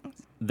 dead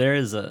things. There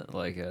is a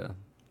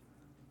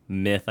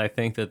myth, I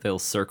think, that they'll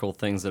circle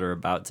things that are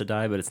about to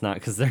die, but it's not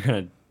because they're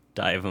going to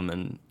dive them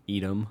and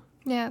eat them.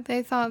 Yeah,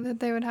 they thought that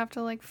they would have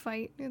to,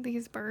 fight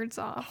these birds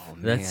off. Oh,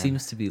 That man.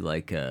 seems to be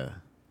like a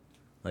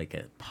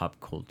pop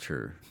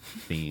culture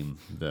theme,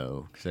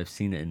 though, because I've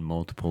seen it in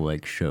multiple,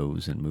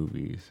 shows and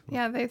movies.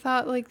 Yeah, they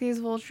thought, these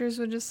vultures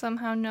would just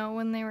somehow know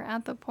when they were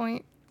at the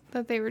point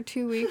that they were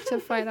too weak to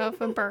fight off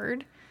a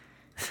bird.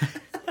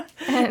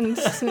 And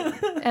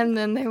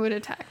then they would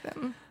attack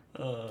them.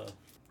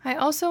 I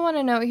also want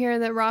to note here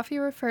that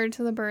Rafi referred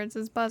to the birds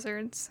as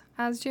buzzards,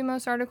 as do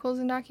most articles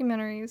and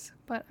documentaries,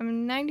 but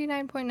I'm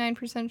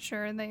 99.9%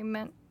 sure they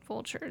meant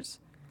vultures.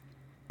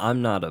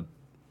 I'm not a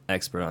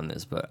expert on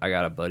this, but I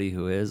got a buddy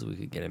who is. We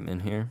could get him in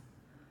here.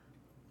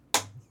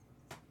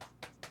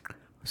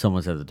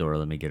 Someone's at the door.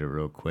 Let me get it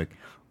real quick.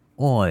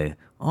 Oi,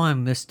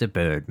 I'm Mr.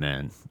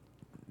 Birdman.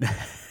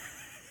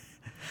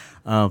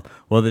 Well,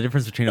 the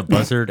difference between a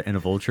buzzard and a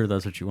vulture,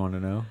 that's what you want to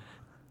know?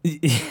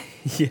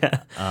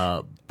 Yeah.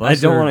 I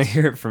don't want to Buzzards-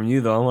 hear it from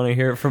you, though. I want to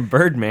hear it from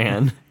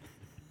Birdman.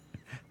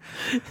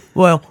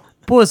 Well,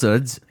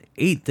 buzzards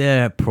eat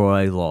their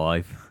prey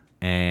live,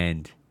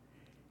 and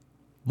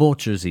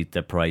vultures eat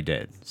their prey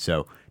dead.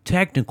 So,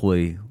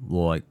 technically,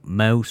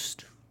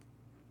 most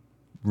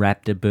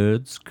raptor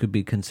birds could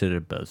be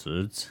considered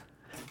buzzards.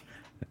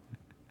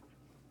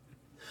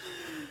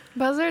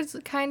 Buzzards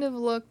kind of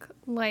look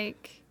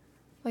like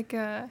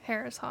a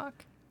Harris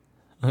hawk.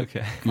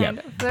 Okay. Kind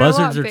of. They're a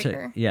lot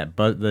bigger.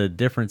 But the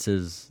difference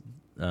is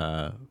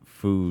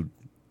food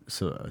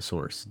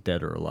source,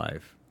 dead or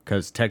alive.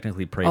 Because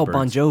technically, prey Oh, birds.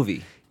 Bon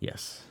Jovi.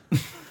 Yes,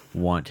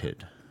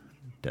 wanted,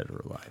 dead or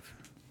alive.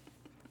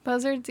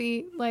 Buzzards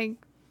eat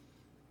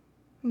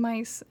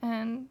mice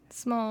and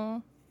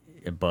small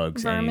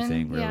Bugs, vermin.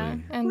 anything really. Yeah,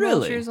 and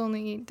Really? vultures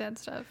only eat dead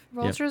stuff.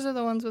 Vultures are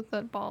the ones with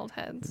the bald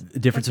heads. The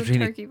difference That's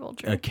between turkey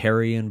vulture. a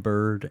carrion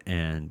bird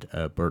and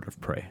a bird of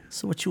prey.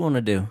 So what you want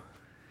to do?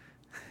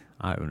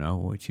 I don't know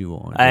what you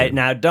want. All right,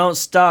 now don't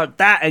start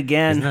that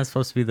again. Isn't that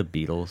supposed to be the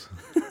Beatles?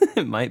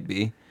 It might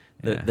be.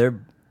 Yeah. They're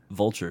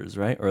vultures,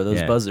 right? Or are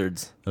those Yeah.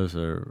 buzzards? Those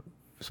are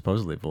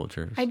supposedly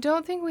vultures. I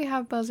don't think we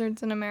have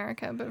buzzards in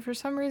America, but for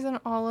some reason,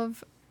 all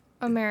of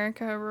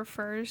America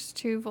refers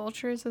to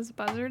vultures as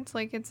buzzards.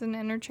 It's an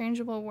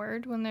interchangeable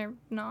word when they're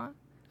not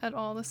at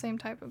all the same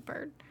type of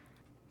bird.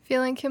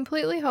 Feeling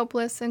completely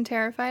hopeless and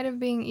terrified of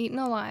being eaten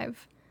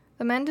alive,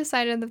 The men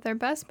decided that their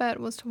best bet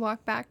was to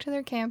walk back to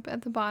their camp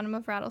at the bottom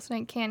of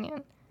Rattlesnake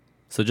Canyon.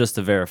 So just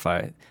to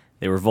verify,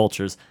 they were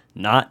vultures,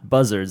 not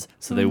buzzards,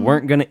 so they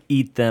weren't going to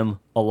eat them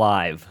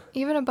alive.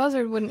 Even a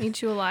buzzard wouldn't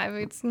eat you alive.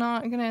 It's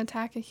not going to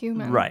attack a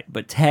human. Right,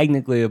 but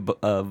technically a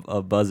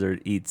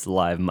buzzard eats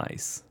live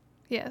mice.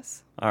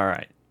 Yes. All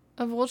right.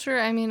 A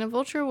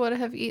vulture would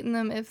have eaten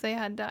them if they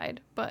had died,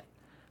 but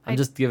I'm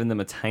just giving them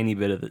a tiny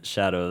bit of the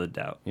shadow of the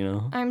doubt, you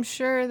know? I'm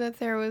sure that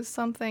there was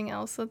something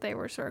else that they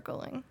were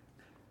circling.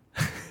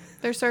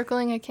 They're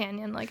circling a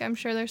canyon. Like, I'm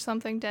sure there's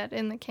something dead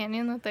in the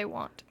canyon that they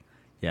want.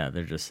 Yeah,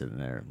 they're just sitting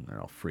there and they're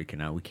all freaking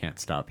out. We can't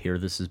stop here.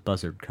 This is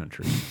buzzard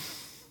country.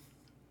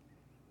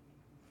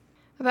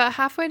 About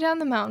halfway down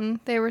the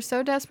mountain, they were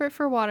so desperate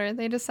for water,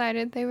 they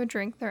decided they would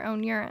drink their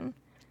own urine.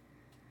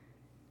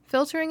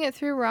 Filtering it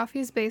through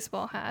Rafi's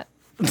baseball hat.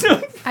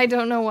 I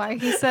don't know why.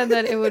 He said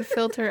that it would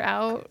filter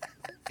out.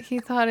 He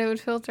thought it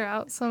would filter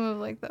out some of,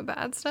 like, the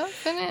bad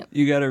stuff in it.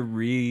 You got to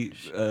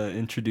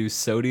reintroduce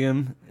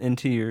sodium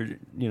into your,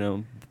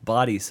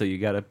 body, so you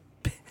got to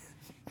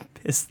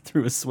piss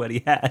through a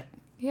sweaty hat.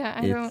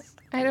 Yeah,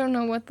 I don't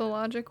know what the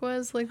logic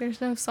was. Like,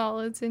 there's no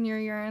solids in your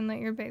urine that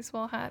your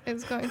baseball hat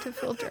is going to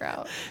filter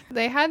out.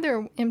 They had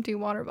their empty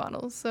water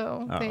bottles,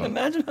 so they...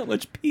 Imagine how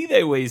much pee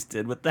they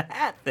wasted with the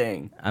hat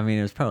thing. I mean,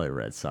 it was probably a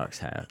Red Sox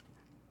hat.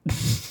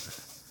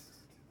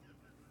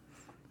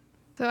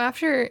 So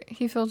after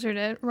he filtered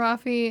it,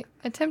 Rafi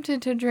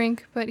attempted to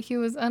drink, but he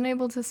was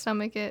unable to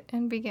stomach it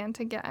and began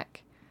to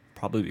gag.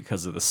 Probably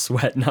because of the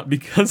sweat, not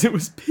because it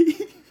was pee.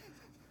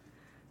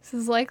 This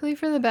is likely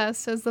for the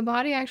best, as the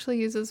body actually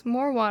uses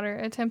more water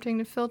attempting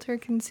to filter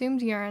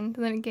consumed urine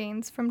than it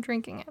gains from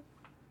drinking it.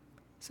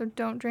 So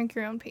don't drink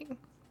your own pee.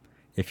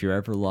 If you're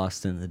ever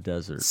lost in the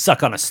desert.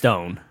 Suck on a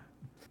stone.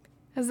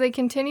 As they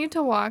continued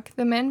to walk,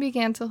 the men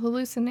began to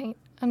hallucinate,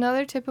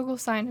 another typical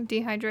sign of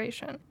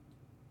dehydration.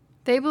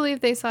 They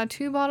believed they saw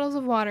 2 bottles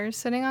of water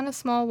sitting on a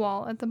small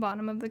wall at the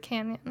bottom of the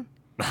canyon.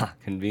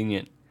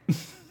 Convenient.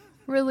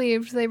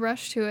 Relieved, they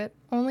rushed to it,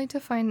 only to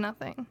find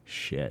nothing.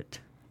 Shit.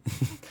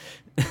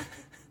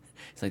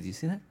 It's like, do you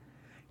see that?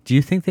 Do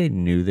you think they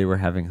knew they were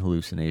having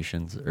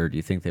hallucinations, or do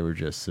you think they were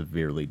just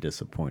severely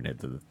disappointed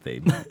that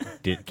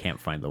they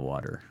can't find the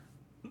water?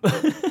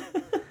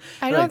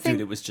 I don't think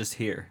dude, it was just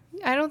here.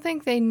 I don't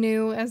think they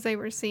knew as they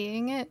were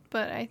seeing it,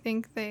 but I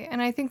think they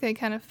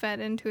kind of fed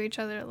into each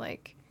other,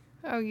 like,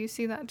 oh, you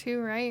see that too,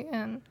 right?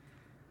 And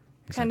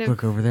He's kind like, of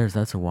look over there. Is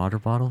that a water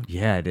bottle?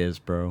 Yeah, it is,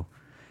 bro.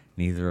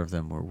 Neither of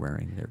them were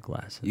wearing their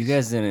glasses. You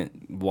guys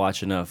didn't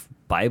watch enough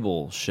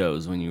Bible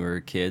shows when you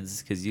were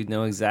kids, because you'd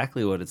know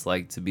exactly what it's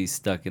like to be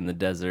stuck in the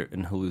desert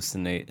and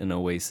hallucinate an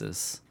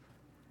oasis.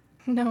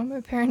 No,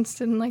 my parents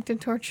didn't like to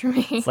torture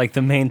me. It's like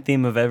the main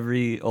theme of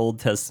every Old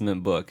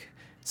Testament book.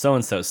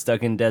 So-and-so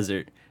stuck in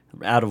desert,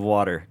 out of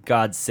water,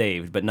 God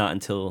saved, but not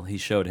until he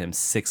showed him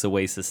 6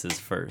 oases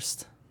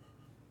first.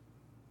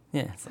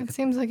 Yeah, it's like It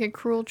seems like a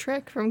cruel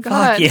trick from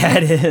God. fuck yeah,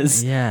 it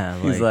is. Yeah,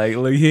 He's like,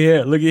 look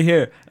here, look at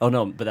here. Oh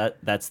no, but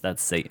that's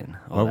Satan.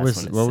 Oh, what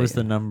was the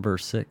Satan. number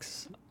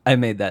 6? I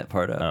made that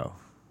part up. Oh,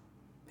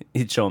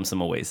 He'd show him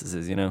some oases,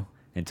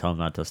 and tell him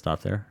not to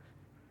stop there.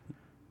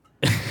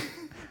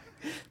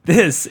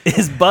 This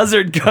is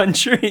buzzard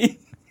country.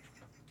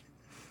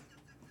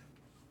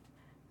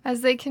 As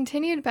they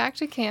continued back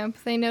to camp,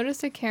 they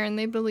noticed a cairn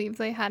they believed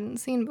they hadn't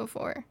seen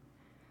before.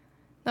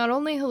 Not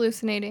only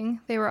hallucinating,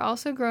 they were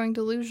also growing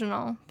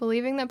delusional,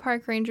 believing that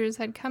park rangers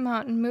had come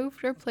out and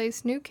moved or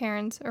placed new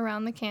cairns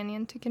around the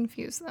canyon to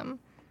confuse them.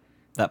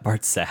 That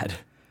part's sad.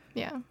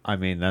 Yeah. I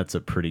mean, that's a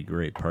pretty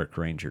great park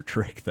ranger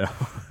trick, though.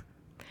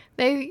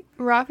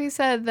 Rafi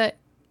said that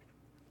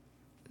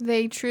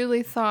they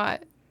truly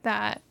thought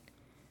that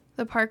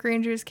the park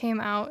rangers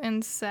came out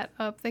and set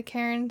up the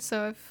cairn,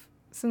 so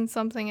since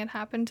something had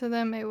happened to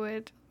them, it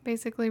would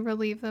basically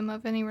relieve them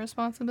of any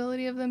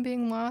responsibility of them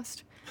being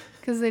lost,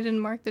 because they didn't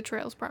mark the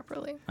trails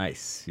properly. I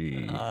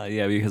see.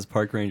 Yeah, because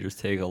park rangers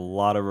take a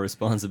lot of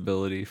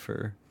responsibility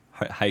for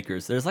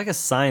hikers. There's like a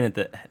sign at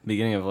the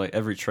beginning of like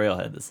every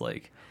trailhead that's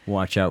like,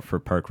 Watch out for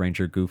park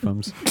ranger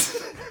goofums.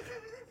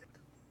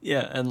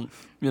 yeah, and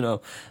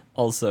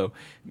also,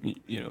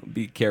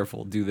 be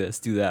careful, do this,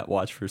 do that,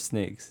 watch for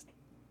snakes.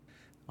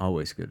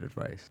 Always good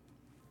advice.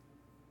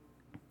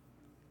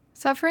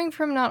 Suffering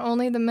from not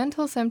only the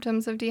mental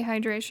symptoms of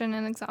dehydration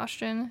and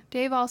exhaustion,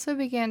 Dave also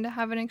began to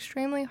have an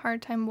extremely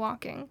hard time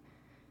walking.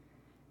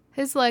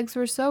 His legs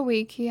were so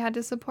weak he had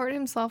to support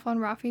himself on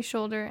Rafi's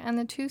shoulder, and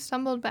the two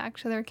stumbled back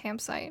to their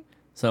campsite.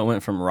 So it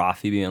went from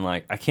Rafi being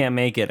like, I can't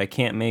make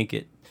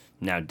it.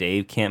 Now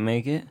Dave can't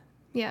make it?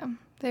 Yeah,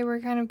 they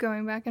were kind of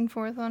going back and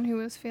forth on who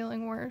was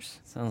feeling worse.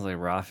 Sounds like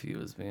Rafi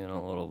was being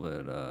a little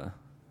bit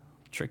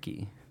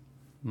tricky.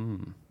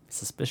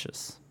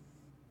 Suspicious.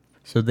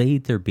 So they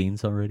eat their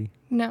beans already?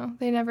 No,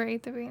 they never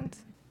ate the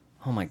beans.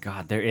 Oh my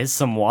god, there is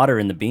some water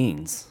in the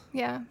beans.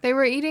 Yeah, they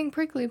were eating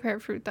prickly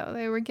pear fruit, though.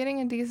 They were getting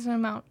a decent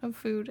amount of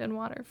food and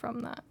water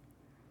from that.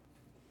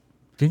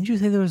 Didn't you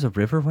say there was a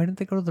river? Why didn't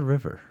they go to the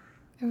river?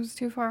 It was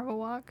too far of a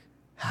walk.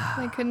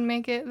 They couldn't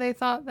make it. They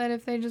thought that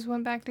if they just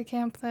went back to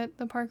camp that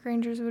the park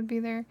rangers would be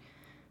there.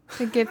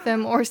 to get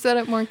them or set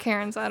up more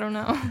Karens. I don't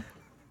know.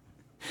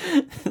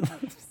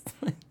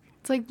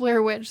 It's like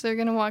Blair Witch. They're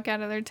going to walk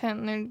out of their tent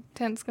and their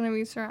tent's going to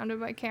be surrounded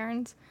by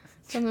Karens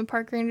from the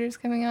park rangers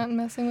coming out and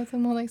messing with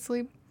them while they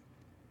sleep.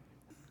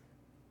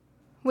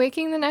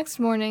 Waking the next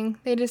morning,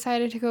 they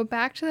decided to go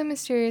back to the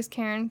mysterious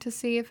cairn to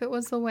see if it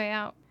was the way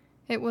out.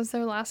 It was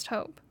their last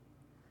hope.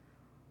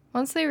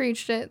 Once they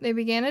reached it, they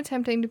began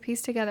attempting to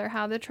piece together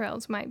how the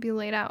trails might be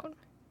laid out.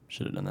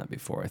 Should have done that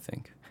before, I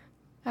think.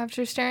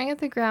 After staring at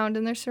the ground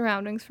and their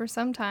surroundings for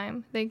some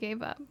time, they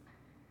gave up.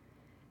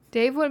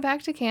 Dave went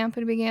back to camp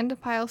and began to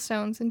pile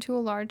stones into a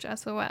large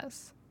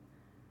SOS.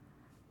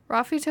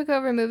 Rafi took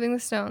over moving the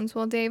stones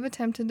while Dave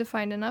attempted to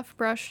find enough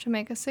brush to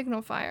make a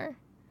signal fire.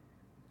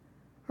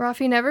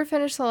 Rafi never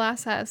finished the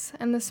last S,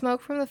 and the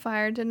smoke from the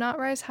fire did not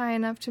rise high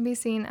enough to be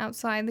seen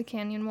outside the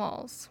canyon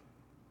walls.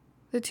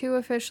 The two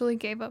officially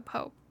gave up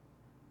hope.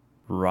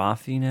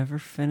 Rafi never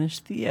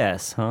finished the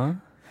S, huh?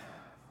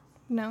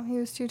 No, he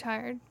was too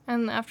tired,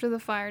 and after the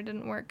fire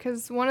didn't work,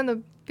 because one of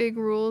the big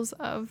rules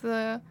of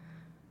the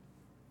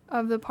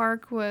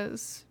park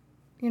was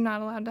you're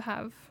not allowed to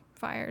have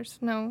fires.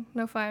 No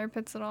fire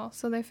pits at all.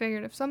 So they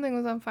figured if something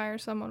was on fire,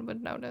 someone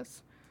would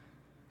notice.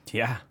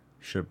 Yeah.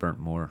 Should have burnt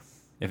more.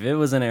 If it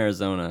was in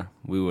Arizona,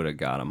 we would have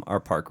got them.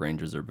 Our park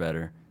rangers are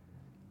better.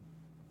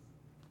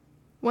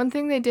 One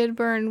thing they did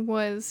burn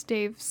was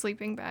Dave's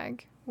sleeping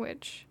bag,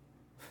 which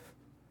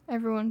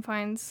everyone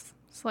finds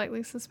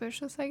slightly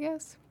suspicious, I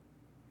guess.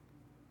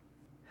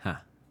 Huh.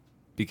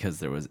 Because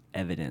there was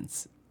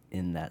evidence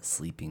in that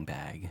sleeping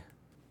bag.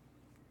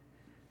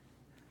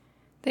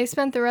 They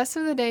spent the rest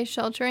of the day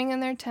sheltering in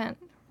their tent,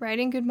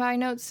 writing goodbye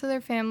notes to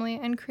their family,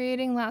 and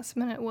creating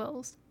last-minute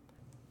wills.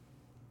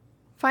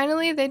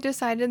 Finally, they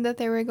decided that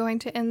they were going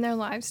to end their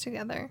lives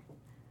together.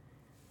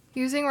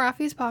 Using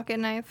Rafi's pocket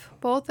knife,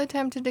 both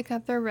attempted to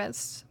cut their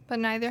wrists, but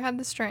neither had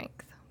the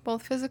strength,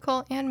 both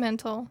physical and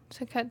mental,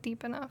 to cut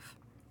deep enough.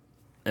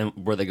 And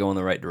were they going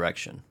the right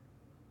direction?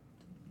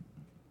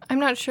 I'm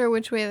not sure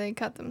which way they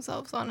cut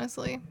themselves,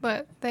 honestly,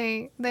 but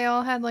they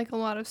all had like a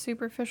lot of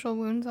superficial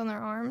wounds on their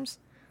arms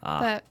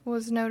that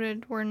was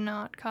noted were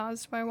not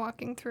caused by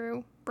walking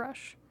through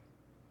brush.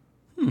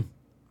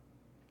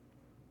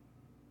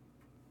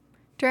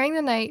 During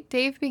the night,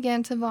 Dave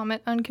began to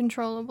vomit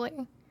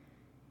uncontrollably.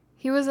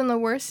 He was in the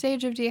worst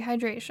stage of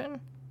dehydration.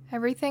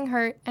 Everything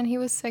hurt, and he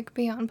was sick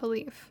beyond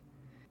belief.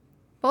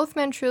 Both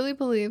men truly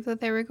believed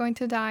that they were going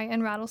to die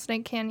in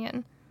Rattlesnake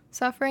Canyon,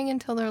 suffering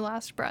until their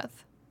last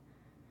breath.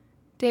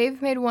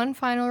 Dave made one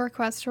final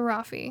request to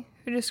Rafi,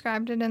 who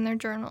described it in their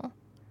journal.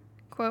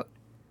 Quote,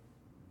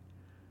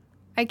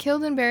 "I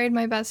killed and buried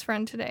my best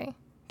friend today.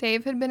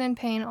 Dave had been in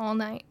pain all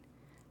night.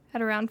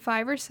 At around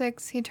 5 or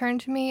 6, he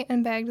turned to me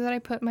and begged that I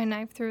put my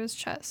knife through his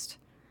chest.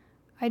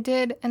 I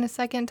did, and a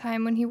second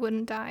time when he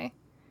wouldn't die.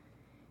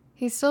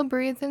 He still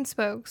breathed and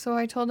spoke, so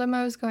I told him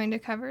I was going to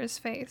cover his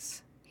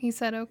face. He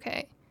said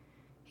okay.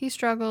 He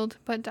struggled,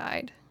 but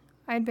died.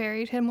 I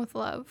buried him with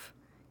love.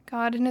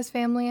 God and his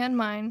family and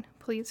mine,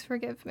 please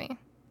forgive me."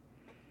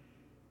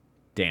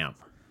 Damn.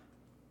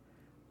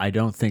 I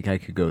don't think I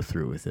could go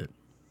through with it.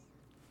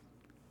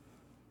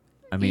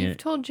 I mean, You've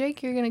told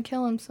Jake you're going to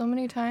kill him so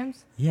many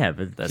times. yeah,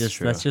 but That's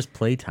true. that's just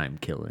playtime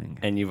killing.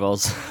 And you've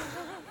also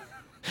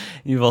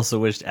you've also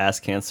wished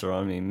ass cancer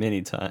on me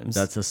many times.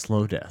 That's a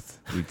slow death.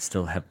 We'd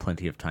still have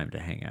plenty of time to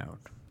hang out.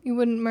 You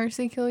wouldn't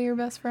mercy kill your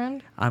best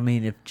friend? I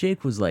mean, if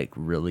Jake was like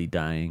really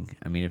dying,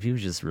 I mean, if he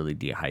was just really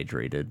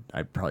dehydrated,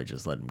 I'd probably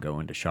just let him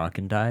go into shock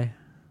and die.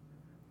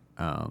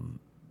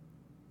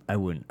 I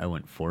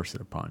wouldn't force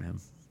it upon him.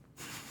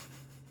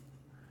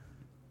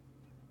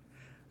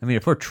 I mean,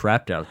 if we're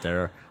trapped out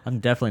there, I'm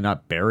definitely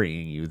not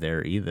burying you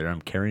there either.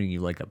 I'm carrying you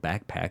like a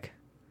backpack.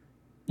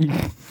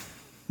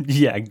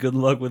 Yeah, good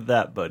luck with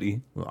that,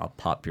 buddy. Well, I'll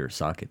pop your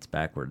sockets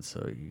backwards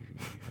so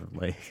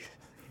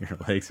your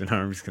legs and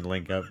arms can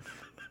link up.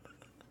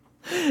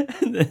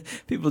 And then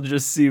people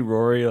just see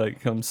Rory like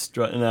come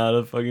strutting out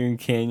of fucking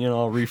canyon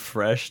all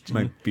refreshed.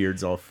 My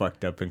beard's all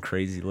fucked up and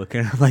crazy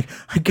looking. I'm like,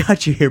 I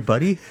got you here,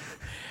 buddy.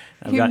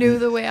 You knew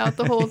the way out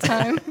the whole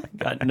time.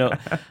 Got no.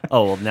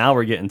 Oh, well, now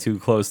we're getting too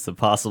close to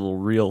possible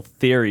real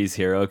theories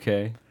here,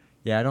 okay?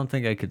 Yeah, I don't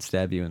think I could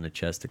stab you in the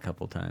chest a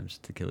couple times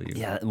to kill you.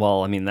 Yeah,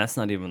 well, I mean, that's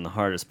not even the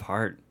hardest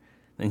part.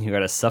 Then you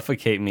gotta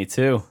suffocate me,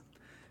 too.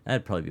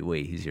 That'd probably be way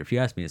easier. If you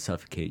asked me to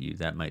suffocate you,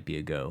 that might be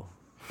a go.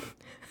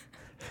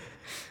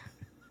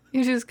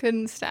 You just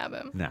couldn't stab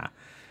him. Nah.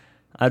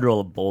 I'd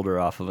roll a boulder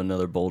off of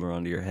another boulder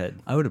onto your head.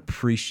 I would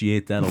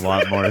appreciate that a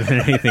lot more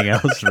than anything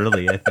else,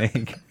 really, I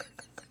think.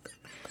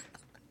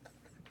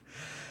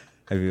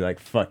 I'd be like,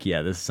 fuck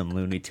yeah, this is some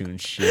Looney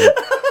Tunes shit.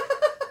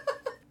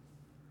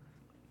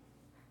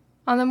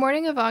 On the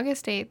morning of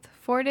August 8th,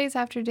 4 days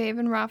after Dave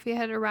and Rafi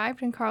had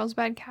arrived in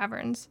Carlsbad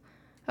Caverns,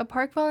 a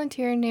park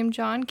volunteer named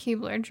John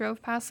Keebler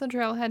drove past the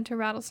trailhead to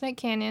Rattlesnake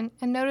Canyon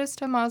and noticed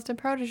a Mazda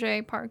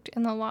Protege parked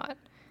in the lot.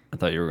 I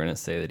thought you were gonna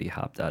say that he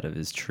hopped out of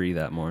his tree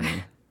that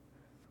morning.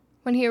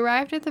 When he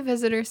arrived at the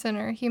visitor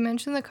center, he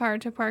mentioned the car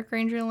to Park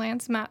Ranger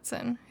Lance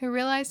Matson, who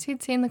realized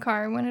he'd seen the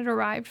car when it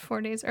arrived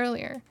 4 days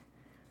earlier.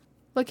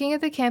 Looking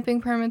at the camping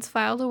permits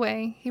filed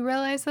away, he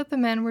realized that the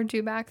men were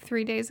due back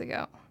 3 days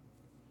ago.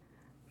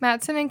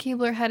 Mattson and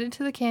Keebler headed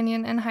to the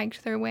canyon and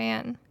hiked their way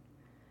in.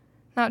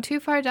 Not too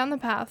far down the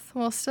path,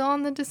 while still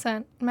on the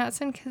descent,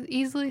 Mattson could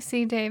easily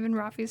see Dave and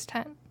Rafi's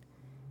tent.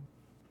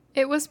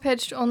 It was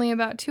pitched only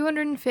about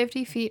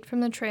 250 feet from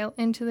the trail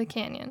into the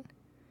canyon.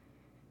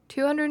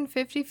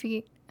 250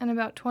 feet and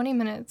about 20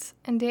 minutes,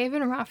 and Dave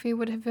and Rafi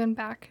would have been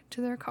back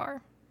to their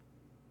car.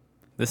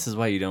 This is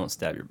why you don't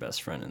stab your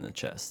best friend in the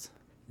chest.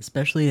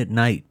 Especially at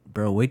night,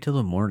 bro. Wait till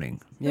the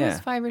morning. It was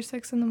 5 or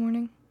 6 in the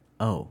morning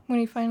Oh, when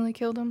he finally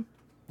killed him.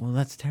 well,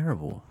 that's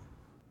terrible.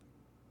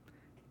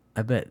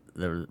 I bet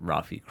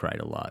Rafi cried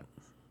a lot.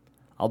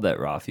 I'll bet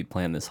Rafi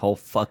planned this whole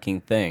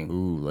fucking thing.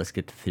 Ooh, let's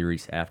get to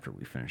theories after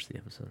we finish the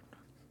episode.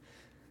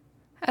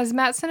 As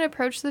Mattson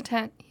approached the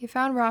tent, he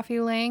found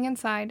Rafi laying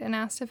inside and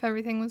asked if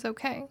everything was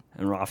okay.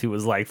 And Rafi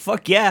was like,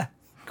 fuck yeah,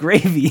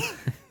 gravy.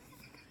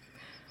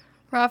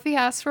 Rafi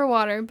asked for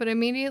water, but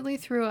immediately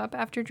threw up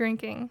after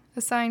drinking,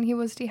 a sign he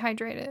was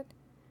dehydrated.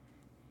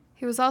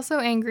 He was also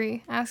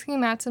angry, asking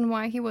Mattson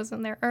why he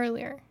wasn't there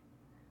earlier.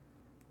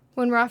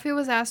 When Rafi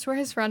was asked where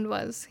his friend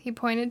was, he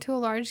pointed to a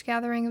large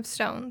gathering of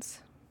stones.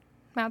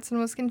 Mattson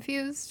was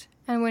confused,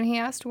 and when he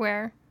asked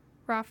where,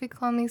 Rafi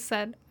calmly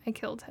said, "I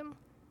killed him."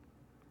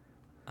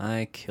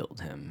 I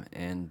killed him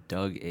and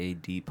dug a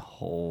deep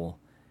hole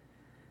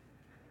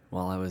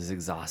while I was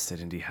exhausted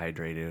and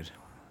dehydrated.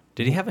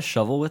 Did he have a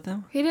shovel with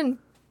him? He didn't,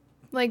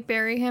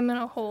 bury him in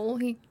a hole.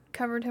 He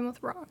covered him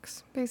with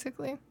rocks,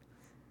 basically.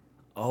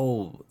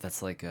 Oh,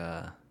 that's like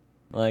a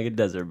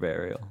desert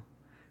burial.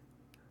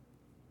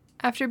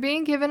 After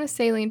being given a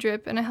saline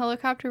drip and a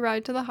helicopter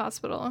ride to the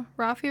hospital,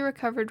 Rafi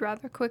recovered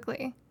rather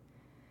quickly.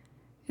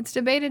 It's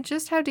debated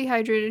just how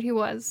dehydrated he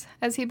was,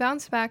 as he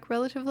bounced back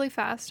relatively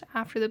fast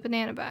after the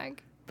banana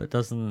bag. But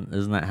isn't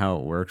that how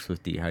it works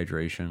with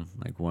dehydration?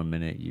 Like 1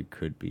 minute you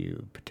could be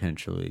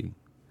potentially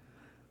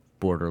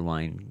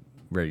borderline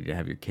ready to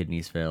have your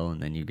kidneys fail,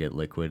 and then you get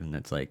liquid, and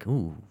it's like,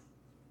 ooh.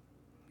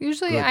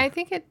 Usually, Good. I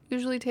think it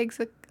usually takes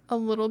a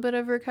little bit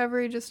of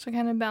recovery just to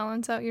kind of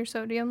balance out your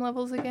sodium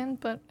levels again,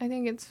 but I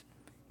think it's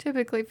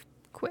typically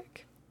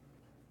quick.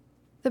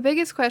 The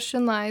biggest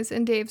question lies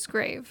in Dave's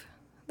grave.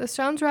 The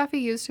stones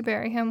Rafi used to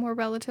bury him were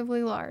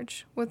relatively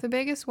large, with the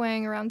biggest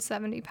weighing around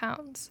 70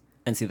 pounds.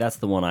 And see, that's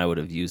the one I would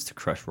have used to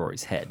crush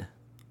Rory's head.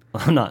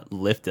 I'm not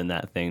lifting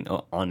that thing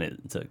on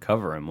it to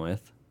cover him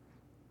with.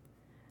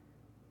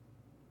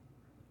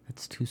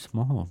 That's too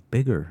small.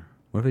 Bigger.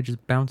 What if it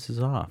just bounces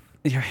off?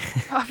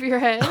 Off your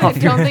head? Off I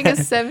your don't think a head.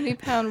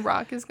 70-pound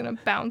rock is going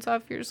to bounce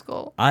off your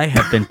skull. I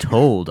have been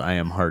told I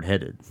am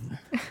hard-headed.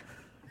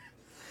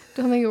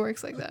 Don't think it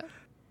works like that.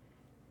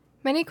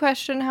 Many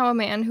question how a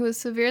man who was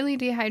severely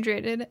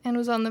dehydrated and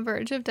was on the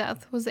verge of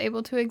death was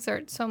able to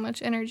exert so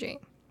much energy.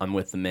 I'm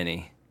with the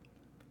mini.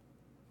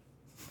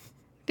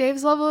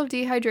 Dave's level of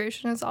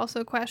dehydration is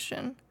also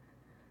questioned.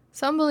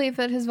 Some believe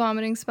that his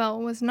vomiting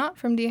spell was not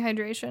from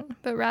dehydration,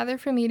 but rather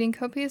from eating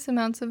copious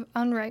amounts of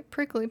unripe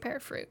prickly pear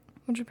fruit,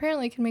 which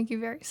apparently can make you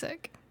very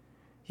sick.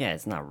 Yeah,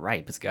 it's not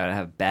ripe. It's got to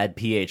have bad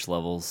pH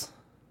levels.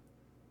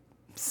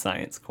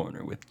 Science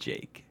Corner with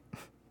Jake.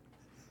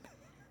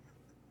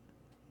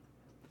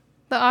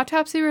 The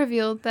autopsy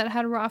revealed that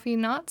had Rafi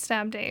not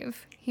stabbed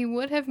Dave, he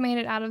would have made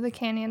it out of the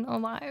canyon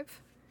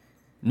alive.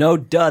 No,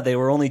 duh. They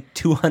were only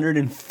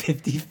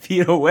 250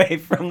 feet away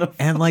from the...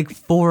 And like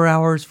 4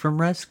 hours from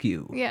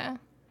rescue. Yeah.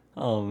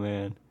 Oh,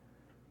 man.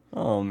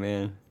 Oh,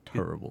 man.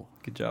 Terrible.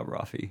 Good job,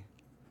 Rafi.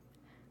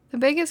 The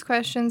biggest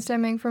question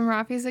stemming from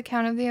Rafi's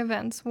account of the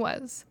events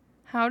was,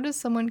 how does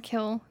someone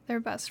kill their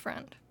best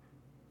friend?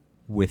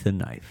 With a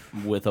knife.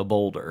 With a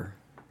boulder.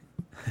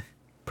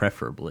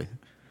 Preferably.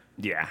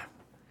 Yeah.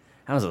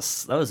 That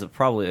was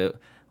probably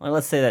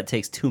let's say that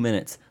takes 2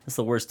 minutes. That's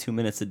the worst 2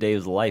 minutes of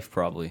Dave's life,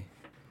 probably.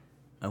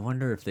 I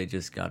wonder if they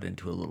just got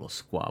into a little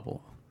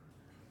squabble.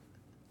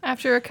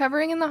 After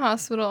recovering in the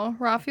hospital,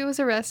 Rafi was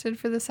arrested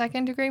for the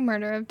second-degree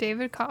murder of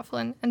David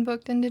Coughlin and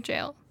booked into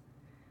jail.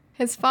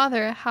 His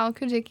father, Hal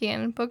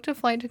Kudikian, booked a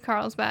flight to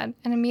Carlsbad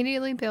and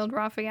immediately bailed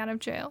Rafi out of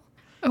jail.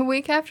 A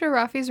week after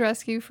Rafi's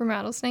rescue from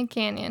Rattlesnake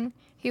Canyon,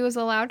 he was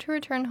allowed to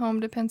return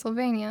home to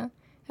Pennsylvania,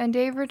 and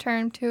Dave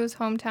returned to his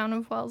hometown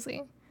of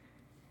Wellesley.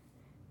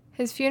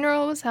 His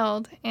funeral was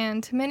held,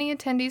 and to many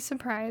attendees'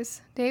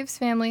 surprise, Dave's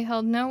family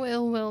held no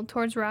ill will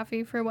towards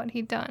Rafi for what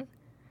he'd done.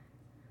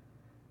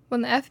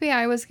 When the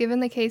FBI was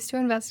given the case to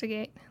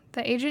investigate,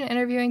 the agent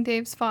interviewing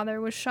Dave's father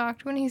was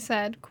shocked when he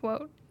said,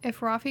 quote, "If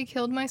Rafi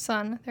killed my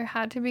son, there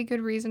had to be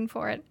good reason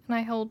for it, and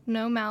I hold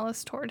no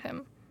malice toward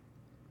him."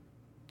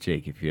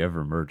 Jake, if you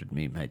ever murdered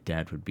me, my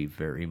dad would be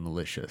very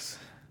malicious.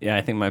 Yeah,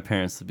 I think my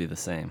parents would be the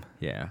same.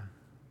 Yeah.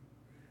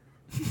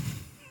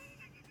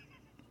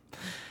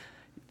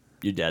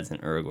 Your dad's in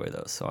Uruguay,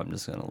 though, so I'm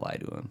just going to lie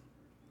to him.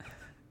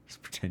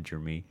 Just pretend you're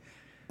me.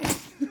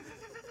 It's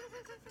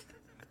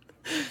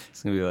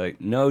going to be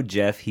like, no,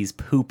 Jeff, he's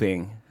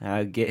pooping.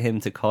 I'll get him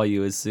to call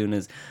you as soon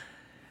as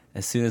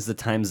the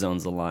time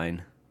zones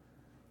align.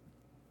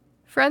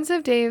 Friends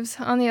of Dave's,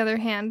 on the other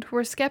hand,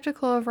 were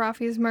skeptical of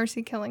Rafi's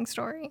mercy-killing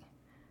story.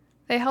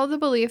 They held the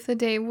belief that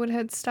Dave would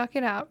have stuck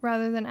it out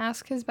rather than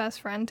ask his best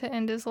friend to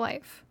end his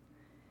life.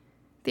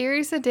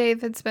 Theories that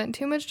Dave had spent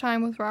too much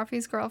time with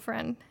Rafi's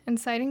girlfriend,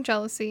 inciting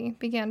jealousy,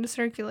 began to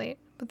circulate,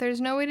 but there's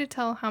no way to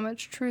tell how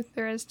much truth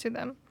there is to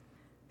them.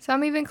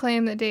 Some even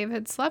claim that Dave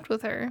had slept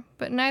with her,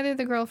 but neither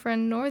the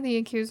girlfriend nor the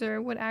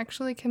accuser would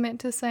actually commit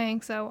to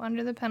saying so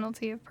under the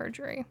penalty of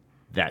perjury.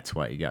 That's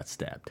why he got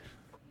stabbed.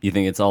 You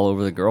think it's all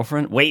over the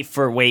girlfriend? Wait.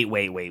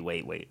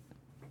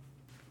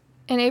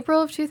 In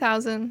April of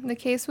 2000, the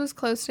case was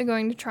close to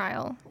going to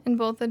trial, and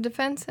both the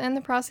defense and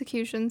the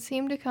prosecution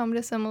seemed to come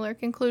to similar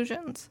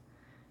conclusions.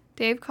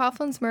 Dave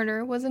Coughlin's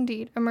murder was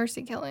indeed a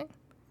mercy killing.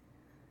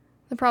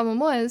 The problem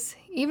was,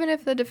 even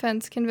if the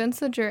defense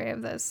convinced the jury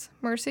of this,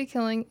 mercy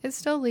killing is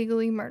still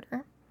legally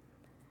murder.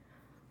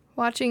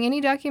 Watching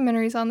any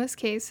documentaries on this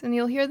case, and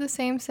you'll hear the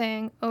same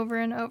saying over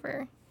and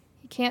over.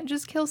 You can't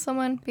just kill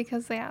someone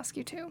because they ask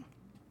you to.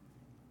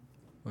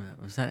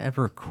 Was that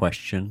ever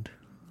questioned?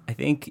 I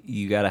think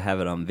you got to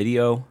have it on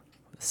video,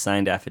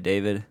 signed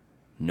affidavit,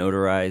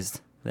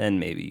 notarized, then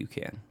maybe you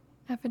can.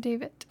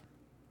 Affidavit.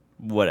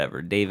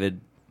 Whatever.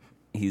 David,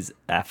 he's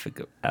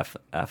Well,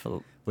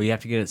 you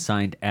have to get it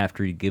signed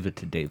after you give it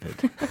to David.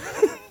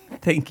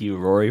 Thank you,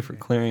 Rory, for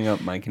clearing up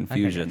my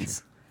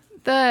confusions.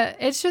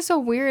 It's just a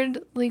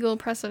weird legal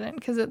precedent,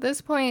 because at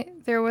this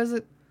point, there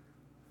was,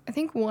 I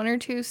think, 1 or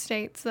 2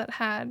 states that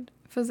had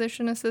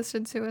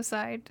physician-assisted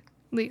suicide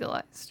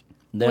legalized.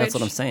 That's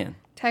what I'm saying.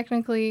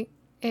 Technically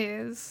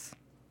is,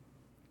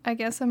 I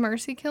guess, a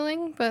mercy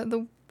killing, but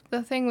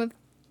the thing with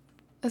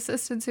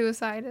assisted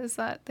suicide is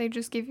that they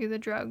just give you the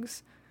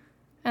drugs,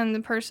 and the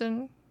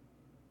person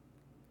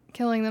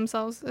killing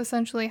themselves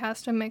essentially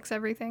has to mix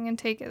everything and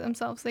take it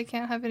themselves. They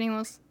can't have anyone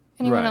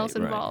else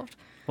involved.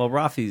 Right. Well,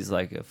 Rafi's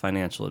like a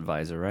financial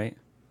advisor, right?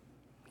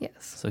 Yes.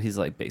 So he's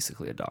like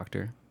basically a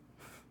doctor.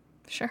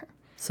 Sure.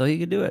 So he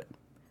could do it.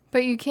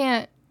 But you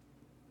can't.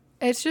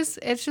 It's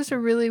just a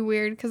really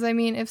weird, because I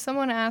mean, if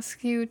someone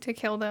asks you to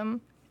kill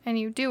them and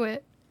you do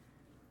it,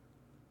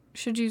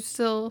 should you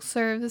still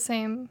serve the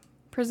same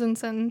prison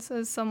sentence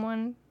as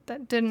someone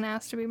that didn't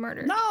ask to be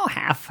murdered? No,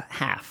 half.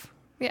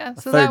 Yeah,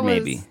 so third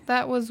maybe.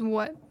 That was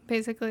what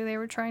basically they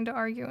were trying to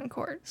argue in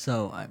court.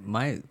 So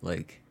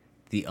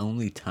the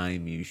only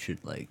time you should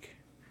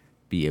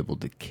be able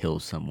to kill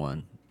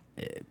someone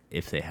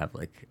if they have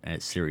a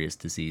serious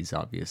disease,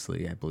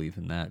 obviously I believe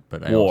in that.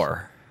 But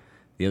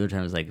the other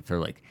time is if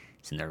they're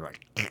sitting there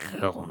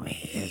kill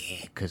me,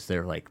 because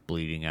they're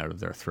bleeding out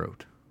of their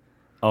throat.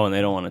 Oh, and they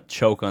don't want to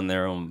choke on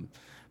their own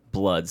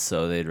blood,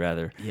 so they'd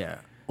rather. Yeah.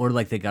 Or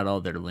they got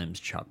all their limbs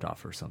chopped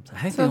off or something.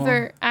 So if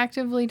they're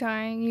actively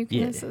dying, you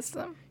can assist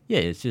them. Yeah,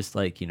 it's just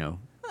they're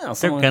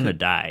someone going to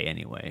die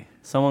anyway.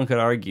 Someone could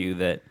argue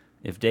that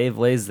if Dave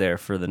lays there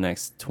for the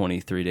next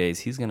 23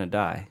 days, he's going to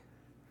die.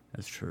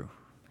 That's true.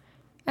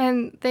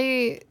 And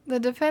the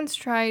defense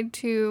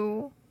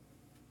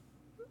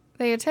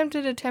they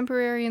attempted a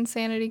temporary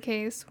insanity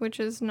case, which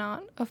is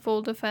not a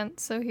full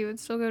defense, so he would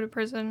still go to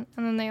prison.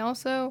 And then they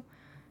also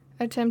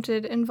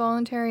attempted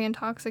involuntary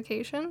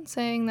intoxication,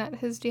 saying that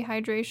his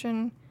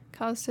dehydration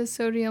caused his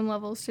sodium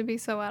levels to be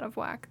so out of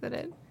whack that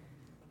it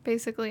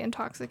basically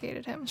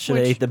intoxicated him. Should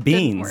have ate the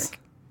beans.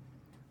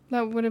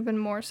 That would have been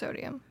more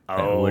sodium.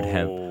 That would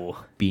have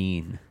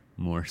been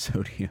more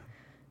sodium.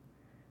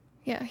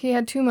 Yeah, he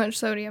had too much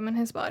sodium in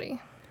his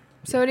body.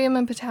 Sodium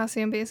and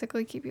potassium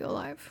basically keep you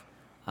alive.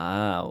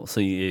 Ah,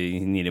 so he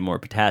needed more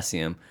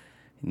potassium.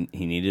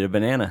 He needed a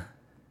banana.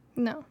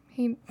 No,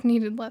 he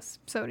needed less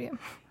sodium.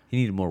 He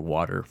needed more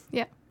water.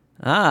 Yeah.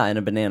 Ah, and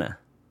a banana.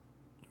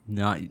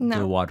 Not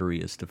the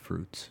wateriest of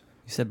fruits.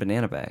 You said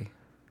banana bag.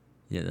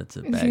 Yeah, that's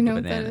a Do bag you know of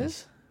what that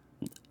bananas.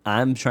 is?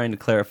 I'm trying to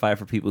clarify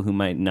for people who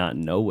might not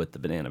know what the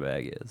banana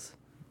bag is.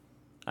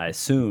 I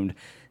assumed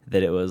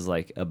that it was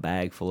a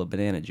bag full of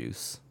banana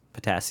juice,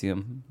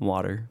 potassium,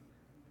 water.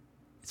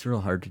 It's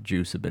real hard to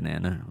juice a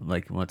banana.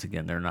 Once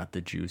again, they're not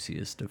the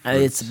juiciest of fruits.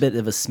 It's a bit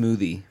of a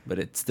smoothie, but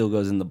it still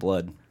goes in the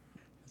blood.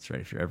 That's right.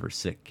 If you're ever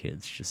sick,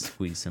 kids, just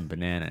squeeze some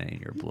banana in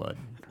your blood.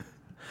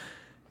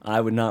 I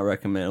would not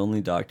recommend.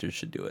 Only doctors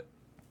should do it.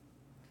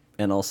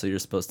 And also, you're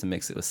supposed to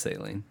mix it with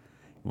saline.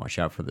 Watch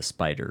out for the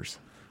spiders.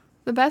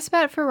 The best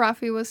bet for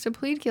Rafi was to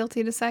plead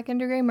guilty to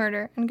second-degree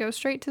murder and go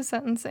straight to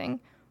sentencing,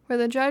 where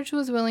the judge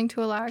was willing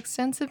to allow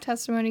extensive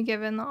testimony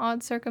given the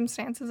odd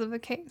circumstances of the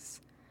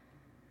case.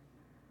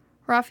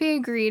 Rafi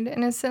agreed,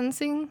 and his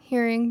sentencing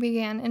hearing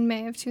began in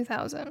May of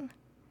 2000.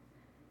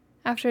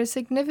 After a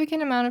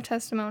significant amount of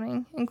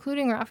testimony,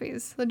 including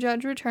Rafi's, the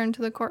judge returned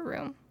to the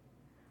courtroom.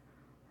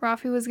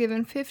 Rafi was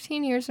given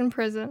 15 years in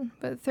prison,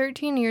 but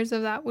 13 years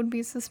of that would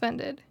be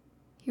suspended.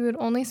 He would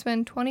only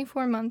spend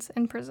 24 months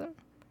in prison.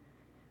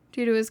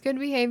 Due to his good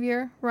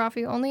behavior,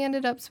 Rafi only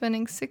ended up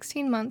spending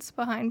 16 months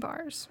behind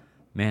bars.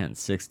 Man,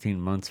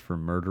 16 months for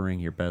murdering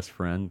your best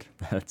friend?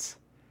 That's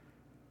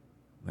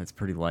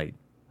pretty light.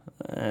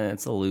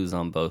 It's a lose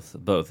on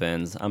both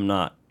ends.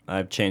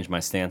 I've changed my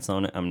stance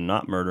on it. I'm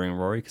not murdering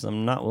Rory because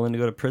I'm not willing to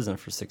go to prison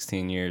for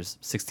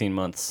 16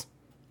 months.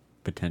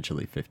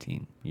 Potentially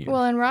 15 years.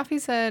 Well, and Rafi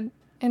said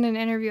in an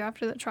interview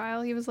after the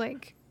trial, he was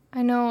like,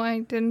 I know I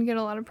didn't get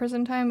a lot of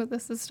prison time, but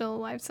this is still a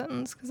life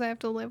sentence because I have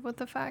to live with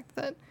the fact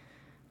that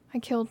I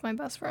killed my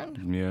best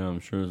friend. Yeah, I'm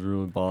sure it's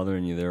really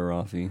bothering you there,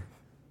 Rafi.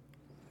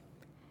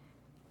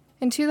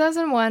 In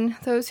 2001,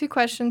 those who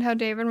questioned how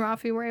Dave and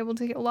Rafi were able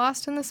to get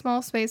lost in the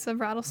small space of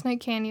Rattlesnake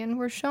Canyon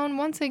were shown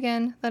once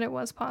again that it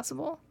was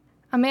possible.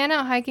 A man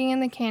out hiking in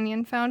the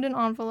canyon found an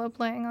envelope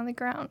laying on the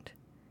ground.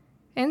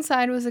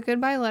 Inside was a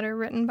goodbye letter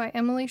written by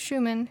Emily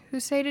Schumann, who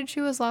stated she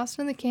was lost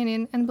in the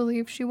canyon and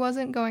believed she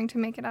wasn't going to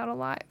make it out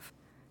alive.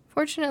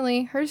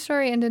 Fortunately, her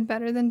story ended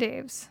better than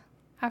Dave's.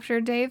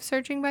 After Dave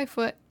searching by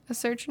foot, a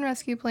search and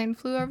rescue plane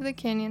flew over the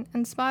canyon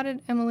and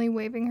spotted Emily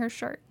waving her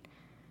shirt.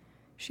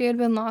 She had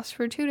been lost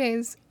for 2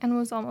 days and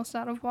was almost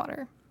out of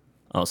water.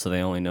 Oh, so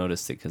they only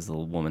noticed it because the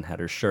woman had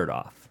her shirt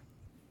off.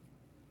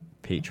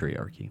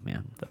 Patriarchy,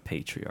 man. The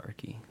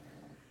patriarchy.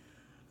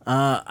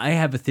 I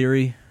have a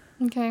theory.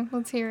 Okay,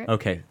 let's hear it.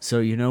 Okay, so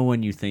you know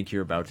when you think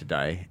you're about to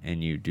die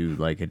and you do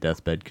like a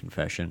deathbed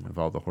confession of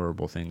all the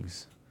horrible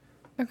things?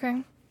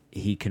 Okay.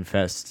 He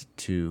confessed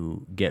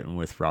to getting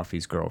with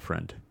Rafi's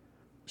girlfriend.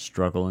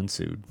 Struggle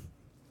ensued.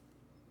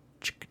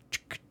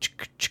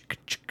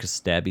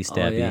 Stabby,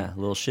 stabby. Oh, yeah,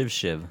 little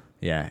shiv.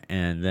 Yeah,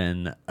 and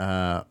then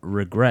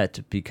regret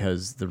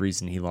because the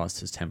reason he lost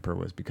his temper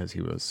was because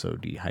he was so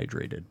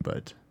dehydrated,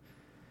 but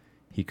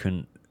he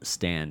couldn't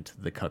stand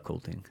the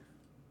cuckolding.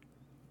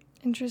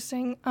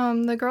 Interesting.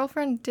 The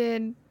girlfriend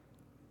did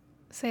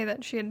say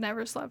that she had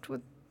never slept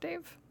with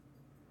Dave.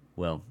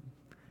 Well,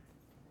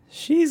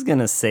 She's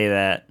gonna say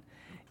that.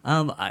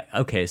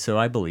 okay, so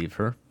I believe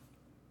her.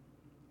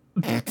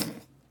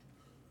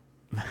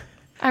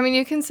 I mean,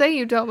 you can say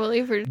you don't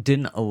believe her.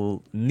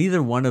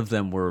 Neither one of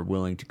them were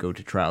willing to go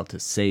to trial to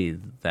say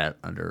that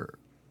under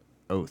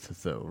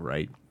oath, though,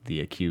 right?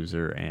 The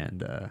accuser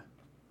and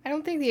I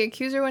don't think the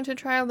accuser went to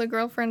trial. The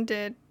girlfriend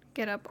did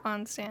get up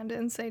on stand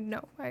and say,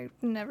 no, I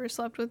never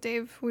slept with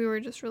Dave. We were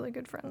just really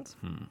good friends.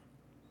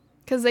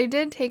 Because they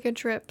did take a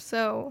trip,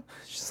 so...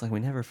 It's just like we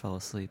never fell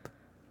asleep.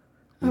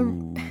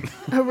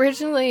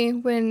 Originally,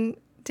 when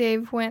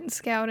Dave went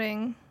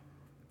scouting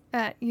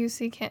at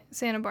UC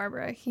Santa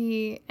Barbara,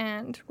 he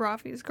and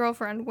Rafi's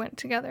girlfriend went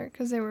together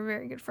because they were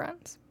very good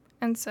friends.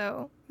 And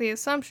so the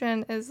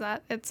assumption is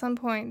that at some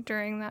point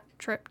during that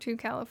trip to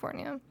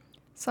California,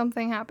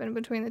 something happened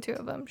between the two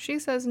of them. She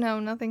says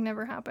no, nothing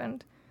never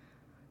happened.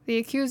 The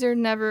accuser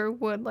never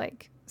would,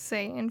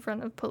 say in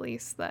front of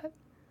police that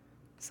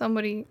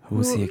somebody... Who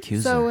was the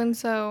accuser?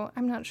 So-and-so,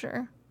 I'm not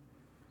sure.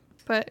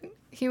 But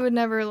he would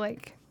never,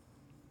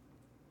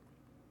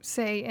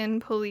 say in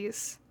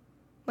police,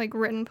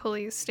 written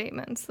police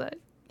statements that,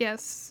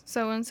 yes,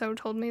 so-and-so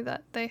told me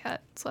that they had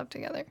slept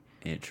together.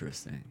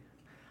 Interesting.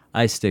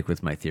 I stick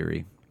with my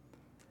theory.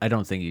 I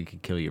don't think you can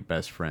kill your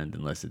best friend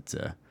unless it's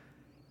a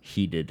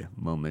heated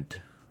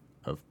moment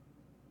of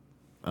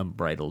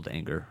unbridled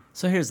anger.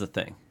 So here's the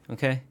thing,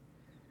 okay?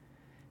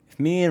 If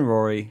me and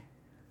Rory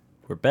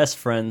were best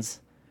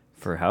friends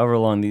for however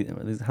long...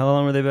 How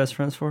long were they best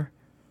friends for?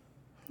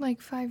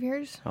 5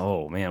 years?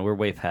 Oh, man, we're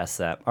way past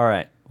that. All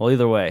right. Well,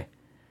 either way,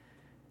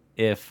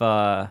 if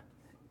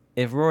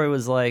Rory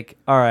was like,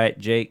 all right,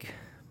 Jake,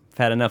 I've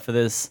had enough of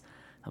this.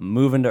 I'm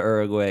moving to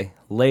Uruguay.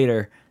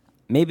 Later,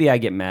 maybe I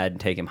get mad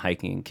and take him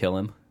hiking and kill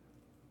him.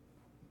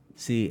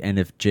 See, and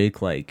if Jake,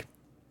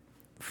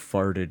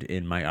 farted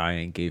in my eye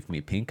and gave me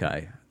pink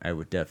eye, I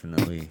would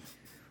definitely,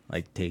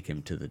 take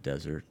him to the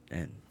desert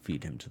and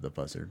feed him to the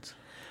buzzards.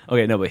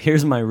 Okay, no, but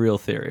here's my real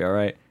theory, all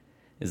right?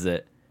 Is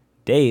that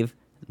Dave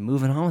is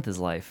moving on with his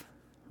life.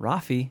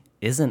 Rafi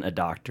isn't a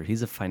doctor.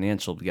 He's a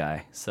financial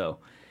guy. So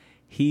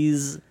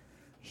he's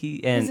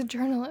a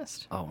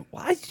journalist. Oh,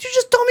 why? You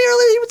just told me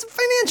earlier he was a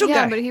financial guy.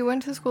 Yeah, but he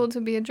went to school to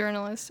be a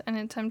journalist and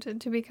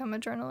attempted to become a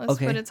journalist.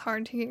 Okay. But it's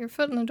hard to get your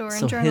foot in the door in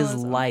so journalism.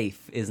 his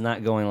life is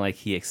not going like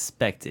he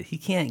expected. He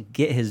can't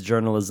get his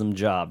journalism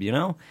job, you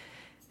know?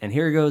 And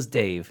here goes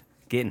Dave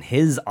getting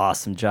his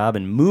awesome job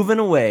and moving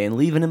away and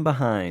leaving him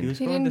behind.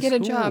 He didn't get a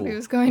job. He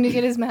was going to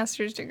get his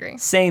master's degree.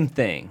 Same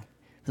thing.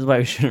 This is why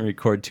we shouldn't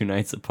record 2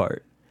 nights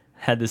apart.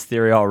 Had this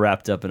theory all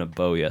wrapped up in a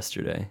bow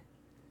yesterday.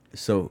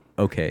 So,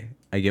 okay,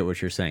 I get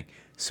what you're saying.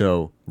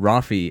 So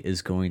Rafi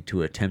is going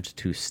to attempt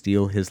to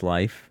steal his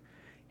life,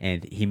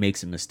 and he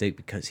makes a mistake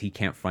because he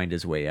can't find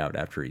his way out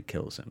after he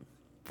kills him.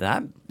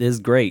 That is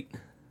great.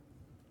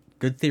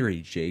 Good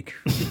theory, Jake.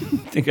 I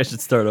think I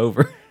should start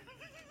over.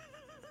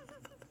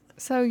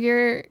 So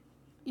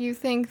you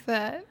think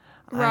that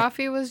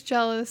Rafi was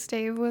jealous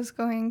Dave was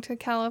going to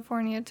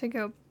California to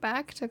go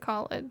back to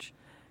college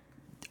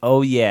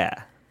Oh,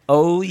 yeah.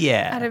 Oh, at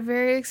yeah. a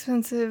very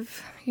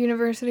expensive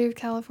University of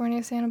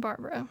California, Santa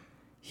Barbara,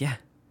 Yeah,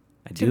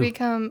 I to do.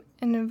 become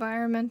an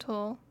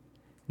environmental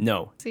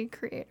No,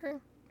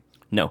 creator.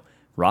 no.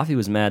 Rafi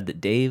was mad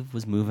that Dave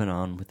was moving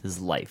on with his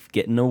life,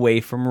 getting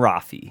away from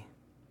Rafi.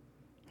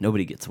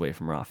 Nobody gets away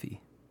from Rafi.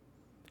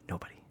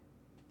 Nobody.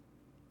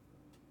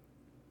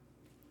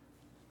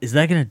 Is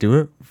that going to do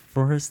it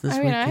for us this I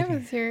week? mean, I have a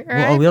theory.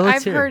 Or Well, let's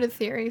I've hear heard it. a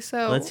theory.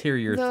 So Let's hear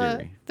your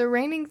theory. The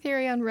reigning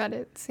theory on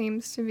Reddit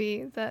seems to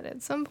be that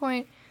at some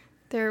point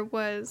there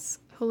was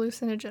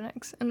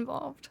hallucinogenics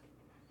involved.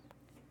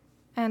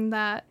 And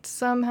that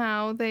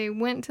somehow they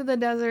went to the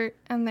desert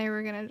and they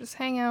were going to just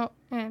hang out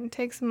and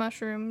take some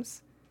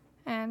mushrooms.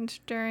 And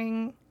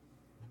during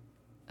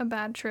a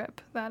bad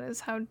trip, that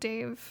is how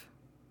Dave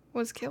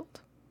was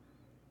killed.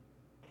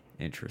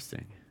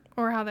 Interesting.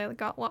 Or how they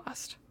got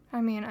lost. I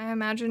mean, I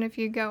imagine if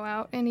you go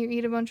out and you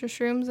eat a bunch of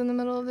shrooms in the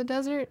middle of the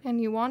desert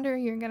and you wander,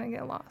 you're going to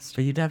get lost.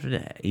 But you'd have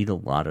to eat a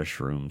lot of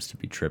shrooms to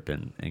be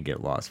tripping and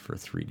get lost for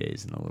 3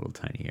 days in a little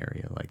tiny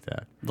area like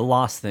that. The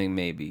lost thing,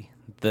 maybe.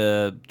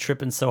 The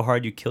tripping so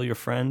hard you kill your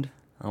friend?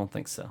 I don't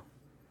think so.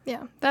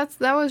 Yeah, that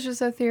was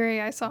just a theory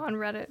I saw on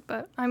Reddit.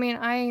 But, I mean,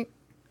 I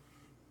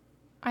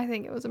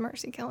think it was a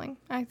mercy killing.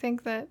 I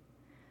think that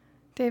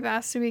Dave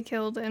asked to be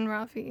killed and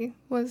Rafi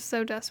was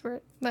so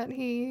desperate that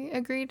he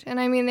agreed. And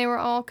I mean, they were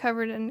all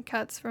covered in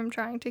cuts from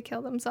trying to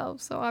kill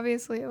themselves. So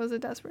obviously it was a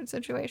desperate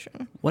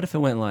situation. What if it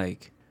went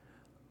like,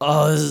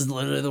 oh, this is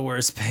literally the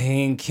worst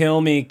pain.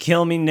 Kill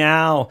me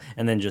now.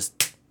 And then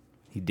just,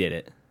 he did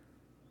it.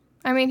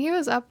 I mean, he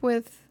was up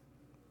with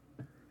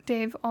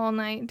Dave all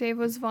night. Dave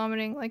was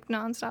vomiting like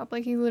nonstop.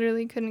 Like he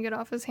literally couldn't get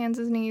off his hands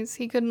and knees.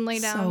 He couldn't lay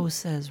down. So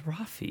says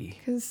Rafi.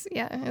 Because,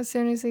 yeah, as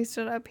soon as he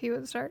stood up, he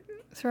would start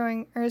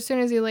throwing, or as soon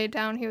as he laid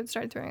down, he would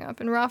start throwing up.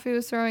 And Rafi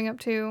was throwing up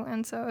too,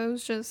 and so it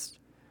was just...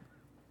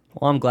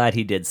 Well, I'm glad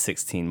he did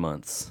 16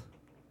 months.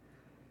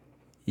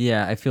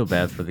 Yeah, I feel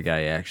bad for the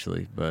guy,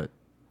 actually, but...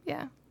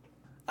 Yeah.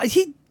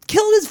 He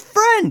killed his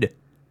friend!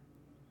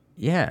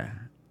 Yeah.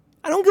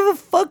 I don't give a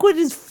fuck what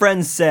his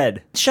friend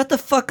said. Shut the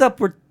fuck up,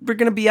 we're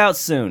gonna be out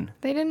soon.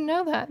 They didn't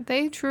know that.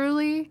 They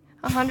truly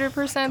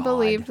 100%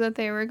 believed that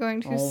they were going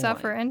to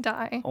suffer and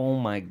die. Oh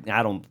my,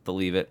 I don't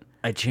believe it.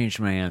 I changed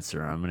my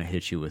answer. I'm going to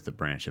hit you with the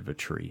branch of a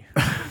tree.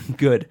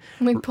 Good.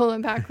 We pull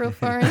it back real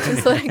far and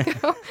just let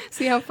it go.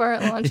 See how far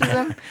it launches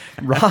them.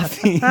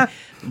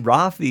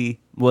 Rafi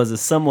was a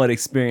somewhat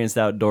experienced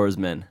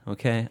outdoorsman,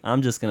 okay?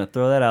 I'm just going to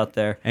throw that out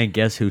there. And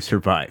guess who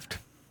survived?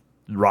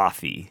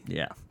 Rafi.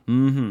 Yeah.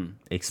 Mm-hmm.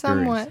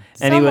 Experience.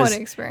 Somewhat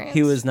experienced.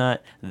 He was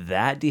not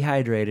that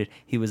dehydrated.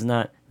 He was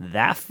not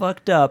that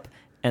fucked up.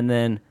 And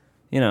then,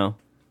 you know...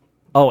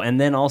 Oh,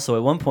 and then also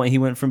at one point he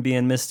went from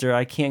being Mr.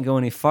 I can't go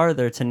any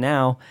farther to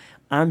now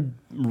I'm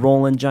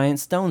rolling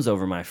giant stones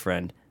over my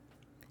friend.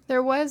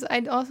 There was, I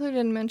also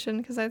didn't mention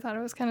because I thought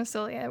it was kind of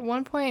silly. At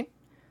one point,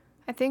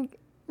 I think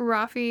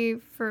Rafi,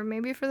 for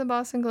the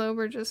Boston Globe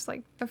or just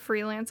like a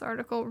freelance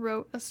article,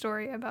 wrote a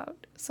story about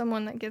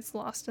someone that gets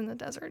lost in the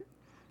desert.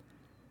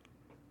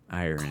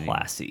 Irony.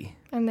 Classy.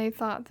 And they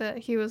thought that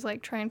he was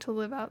like trying to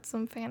live out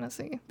some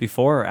fantasy.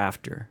 Before or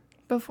after?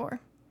 Before.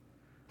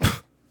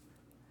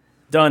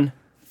 Done.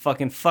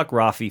 Fucking fuck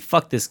Rafi.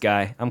 Fuck this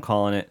guy. I'm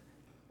calling it.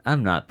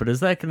 I'm not, but is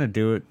that going to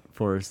do it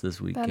for us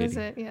this week, That Katie? is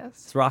it,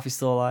 yes. Is Rafi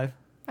still alive?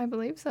 I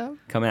believe so.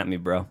 Come at me,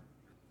 bro.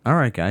 All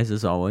right, guys,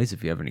 as always,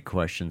 if you have any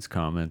questions,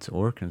 comments,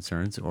 or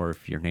concerns, or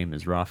if your name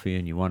is Rafi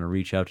and you want to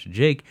reach out to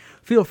Jake,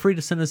 feel free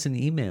to send us an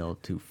email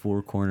to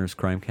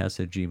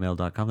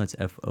fourcornerscrimecast@gmail.com. That's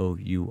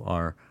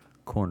F-O-U-R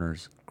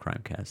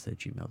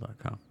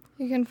cornerscrimecast@gmail.com.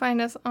 You can find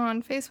us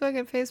on Facebook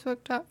at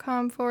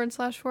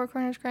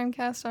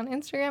facebook.com/fourcornerscrimecast, on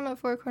Instagram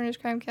at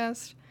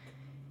fourcornerscrimecast,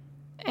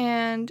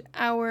 and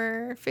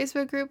our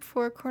Facebook group,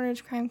 Four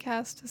Corners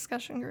Crimecast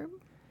discussion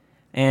group.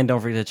 And don't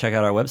forget to check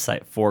out our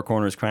website,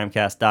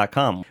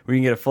 fourcornerscrimecast.com, where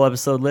you can get a full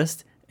episode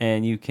list,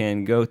 and you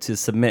can go to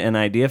submit an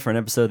idea for an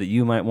episode that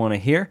you might want to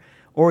hear,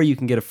 or you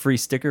can get a free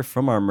sticker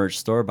from our merch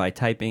store by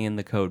typing in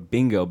the code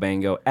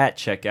BINGO at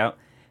checkout,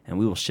 and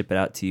we will ship it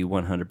out to you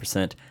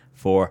 100%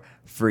 for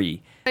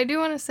free. I do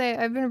want to say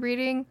I've been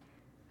reading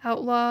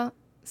Outlaw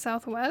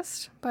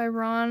Southwest by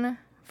Ron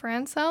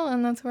Fransel,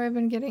 and that's where I've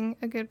been getting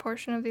a good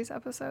portion of these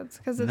episodes,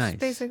 because it's Nice.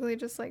 basically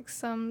just like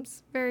some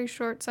very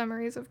short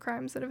summaries of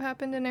crimes that have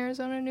happened in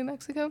Arizona and New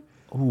Mexico.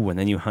 Ooh, and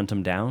then you hunt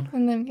them down?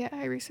 And then, yeah,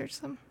 I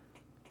researched them.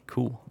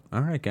 Cool.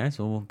 All right, guys,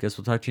 well, guess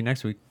we'll talk to you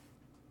next week.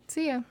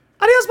 See ya.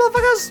 Adios,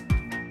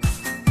 motherfuckers!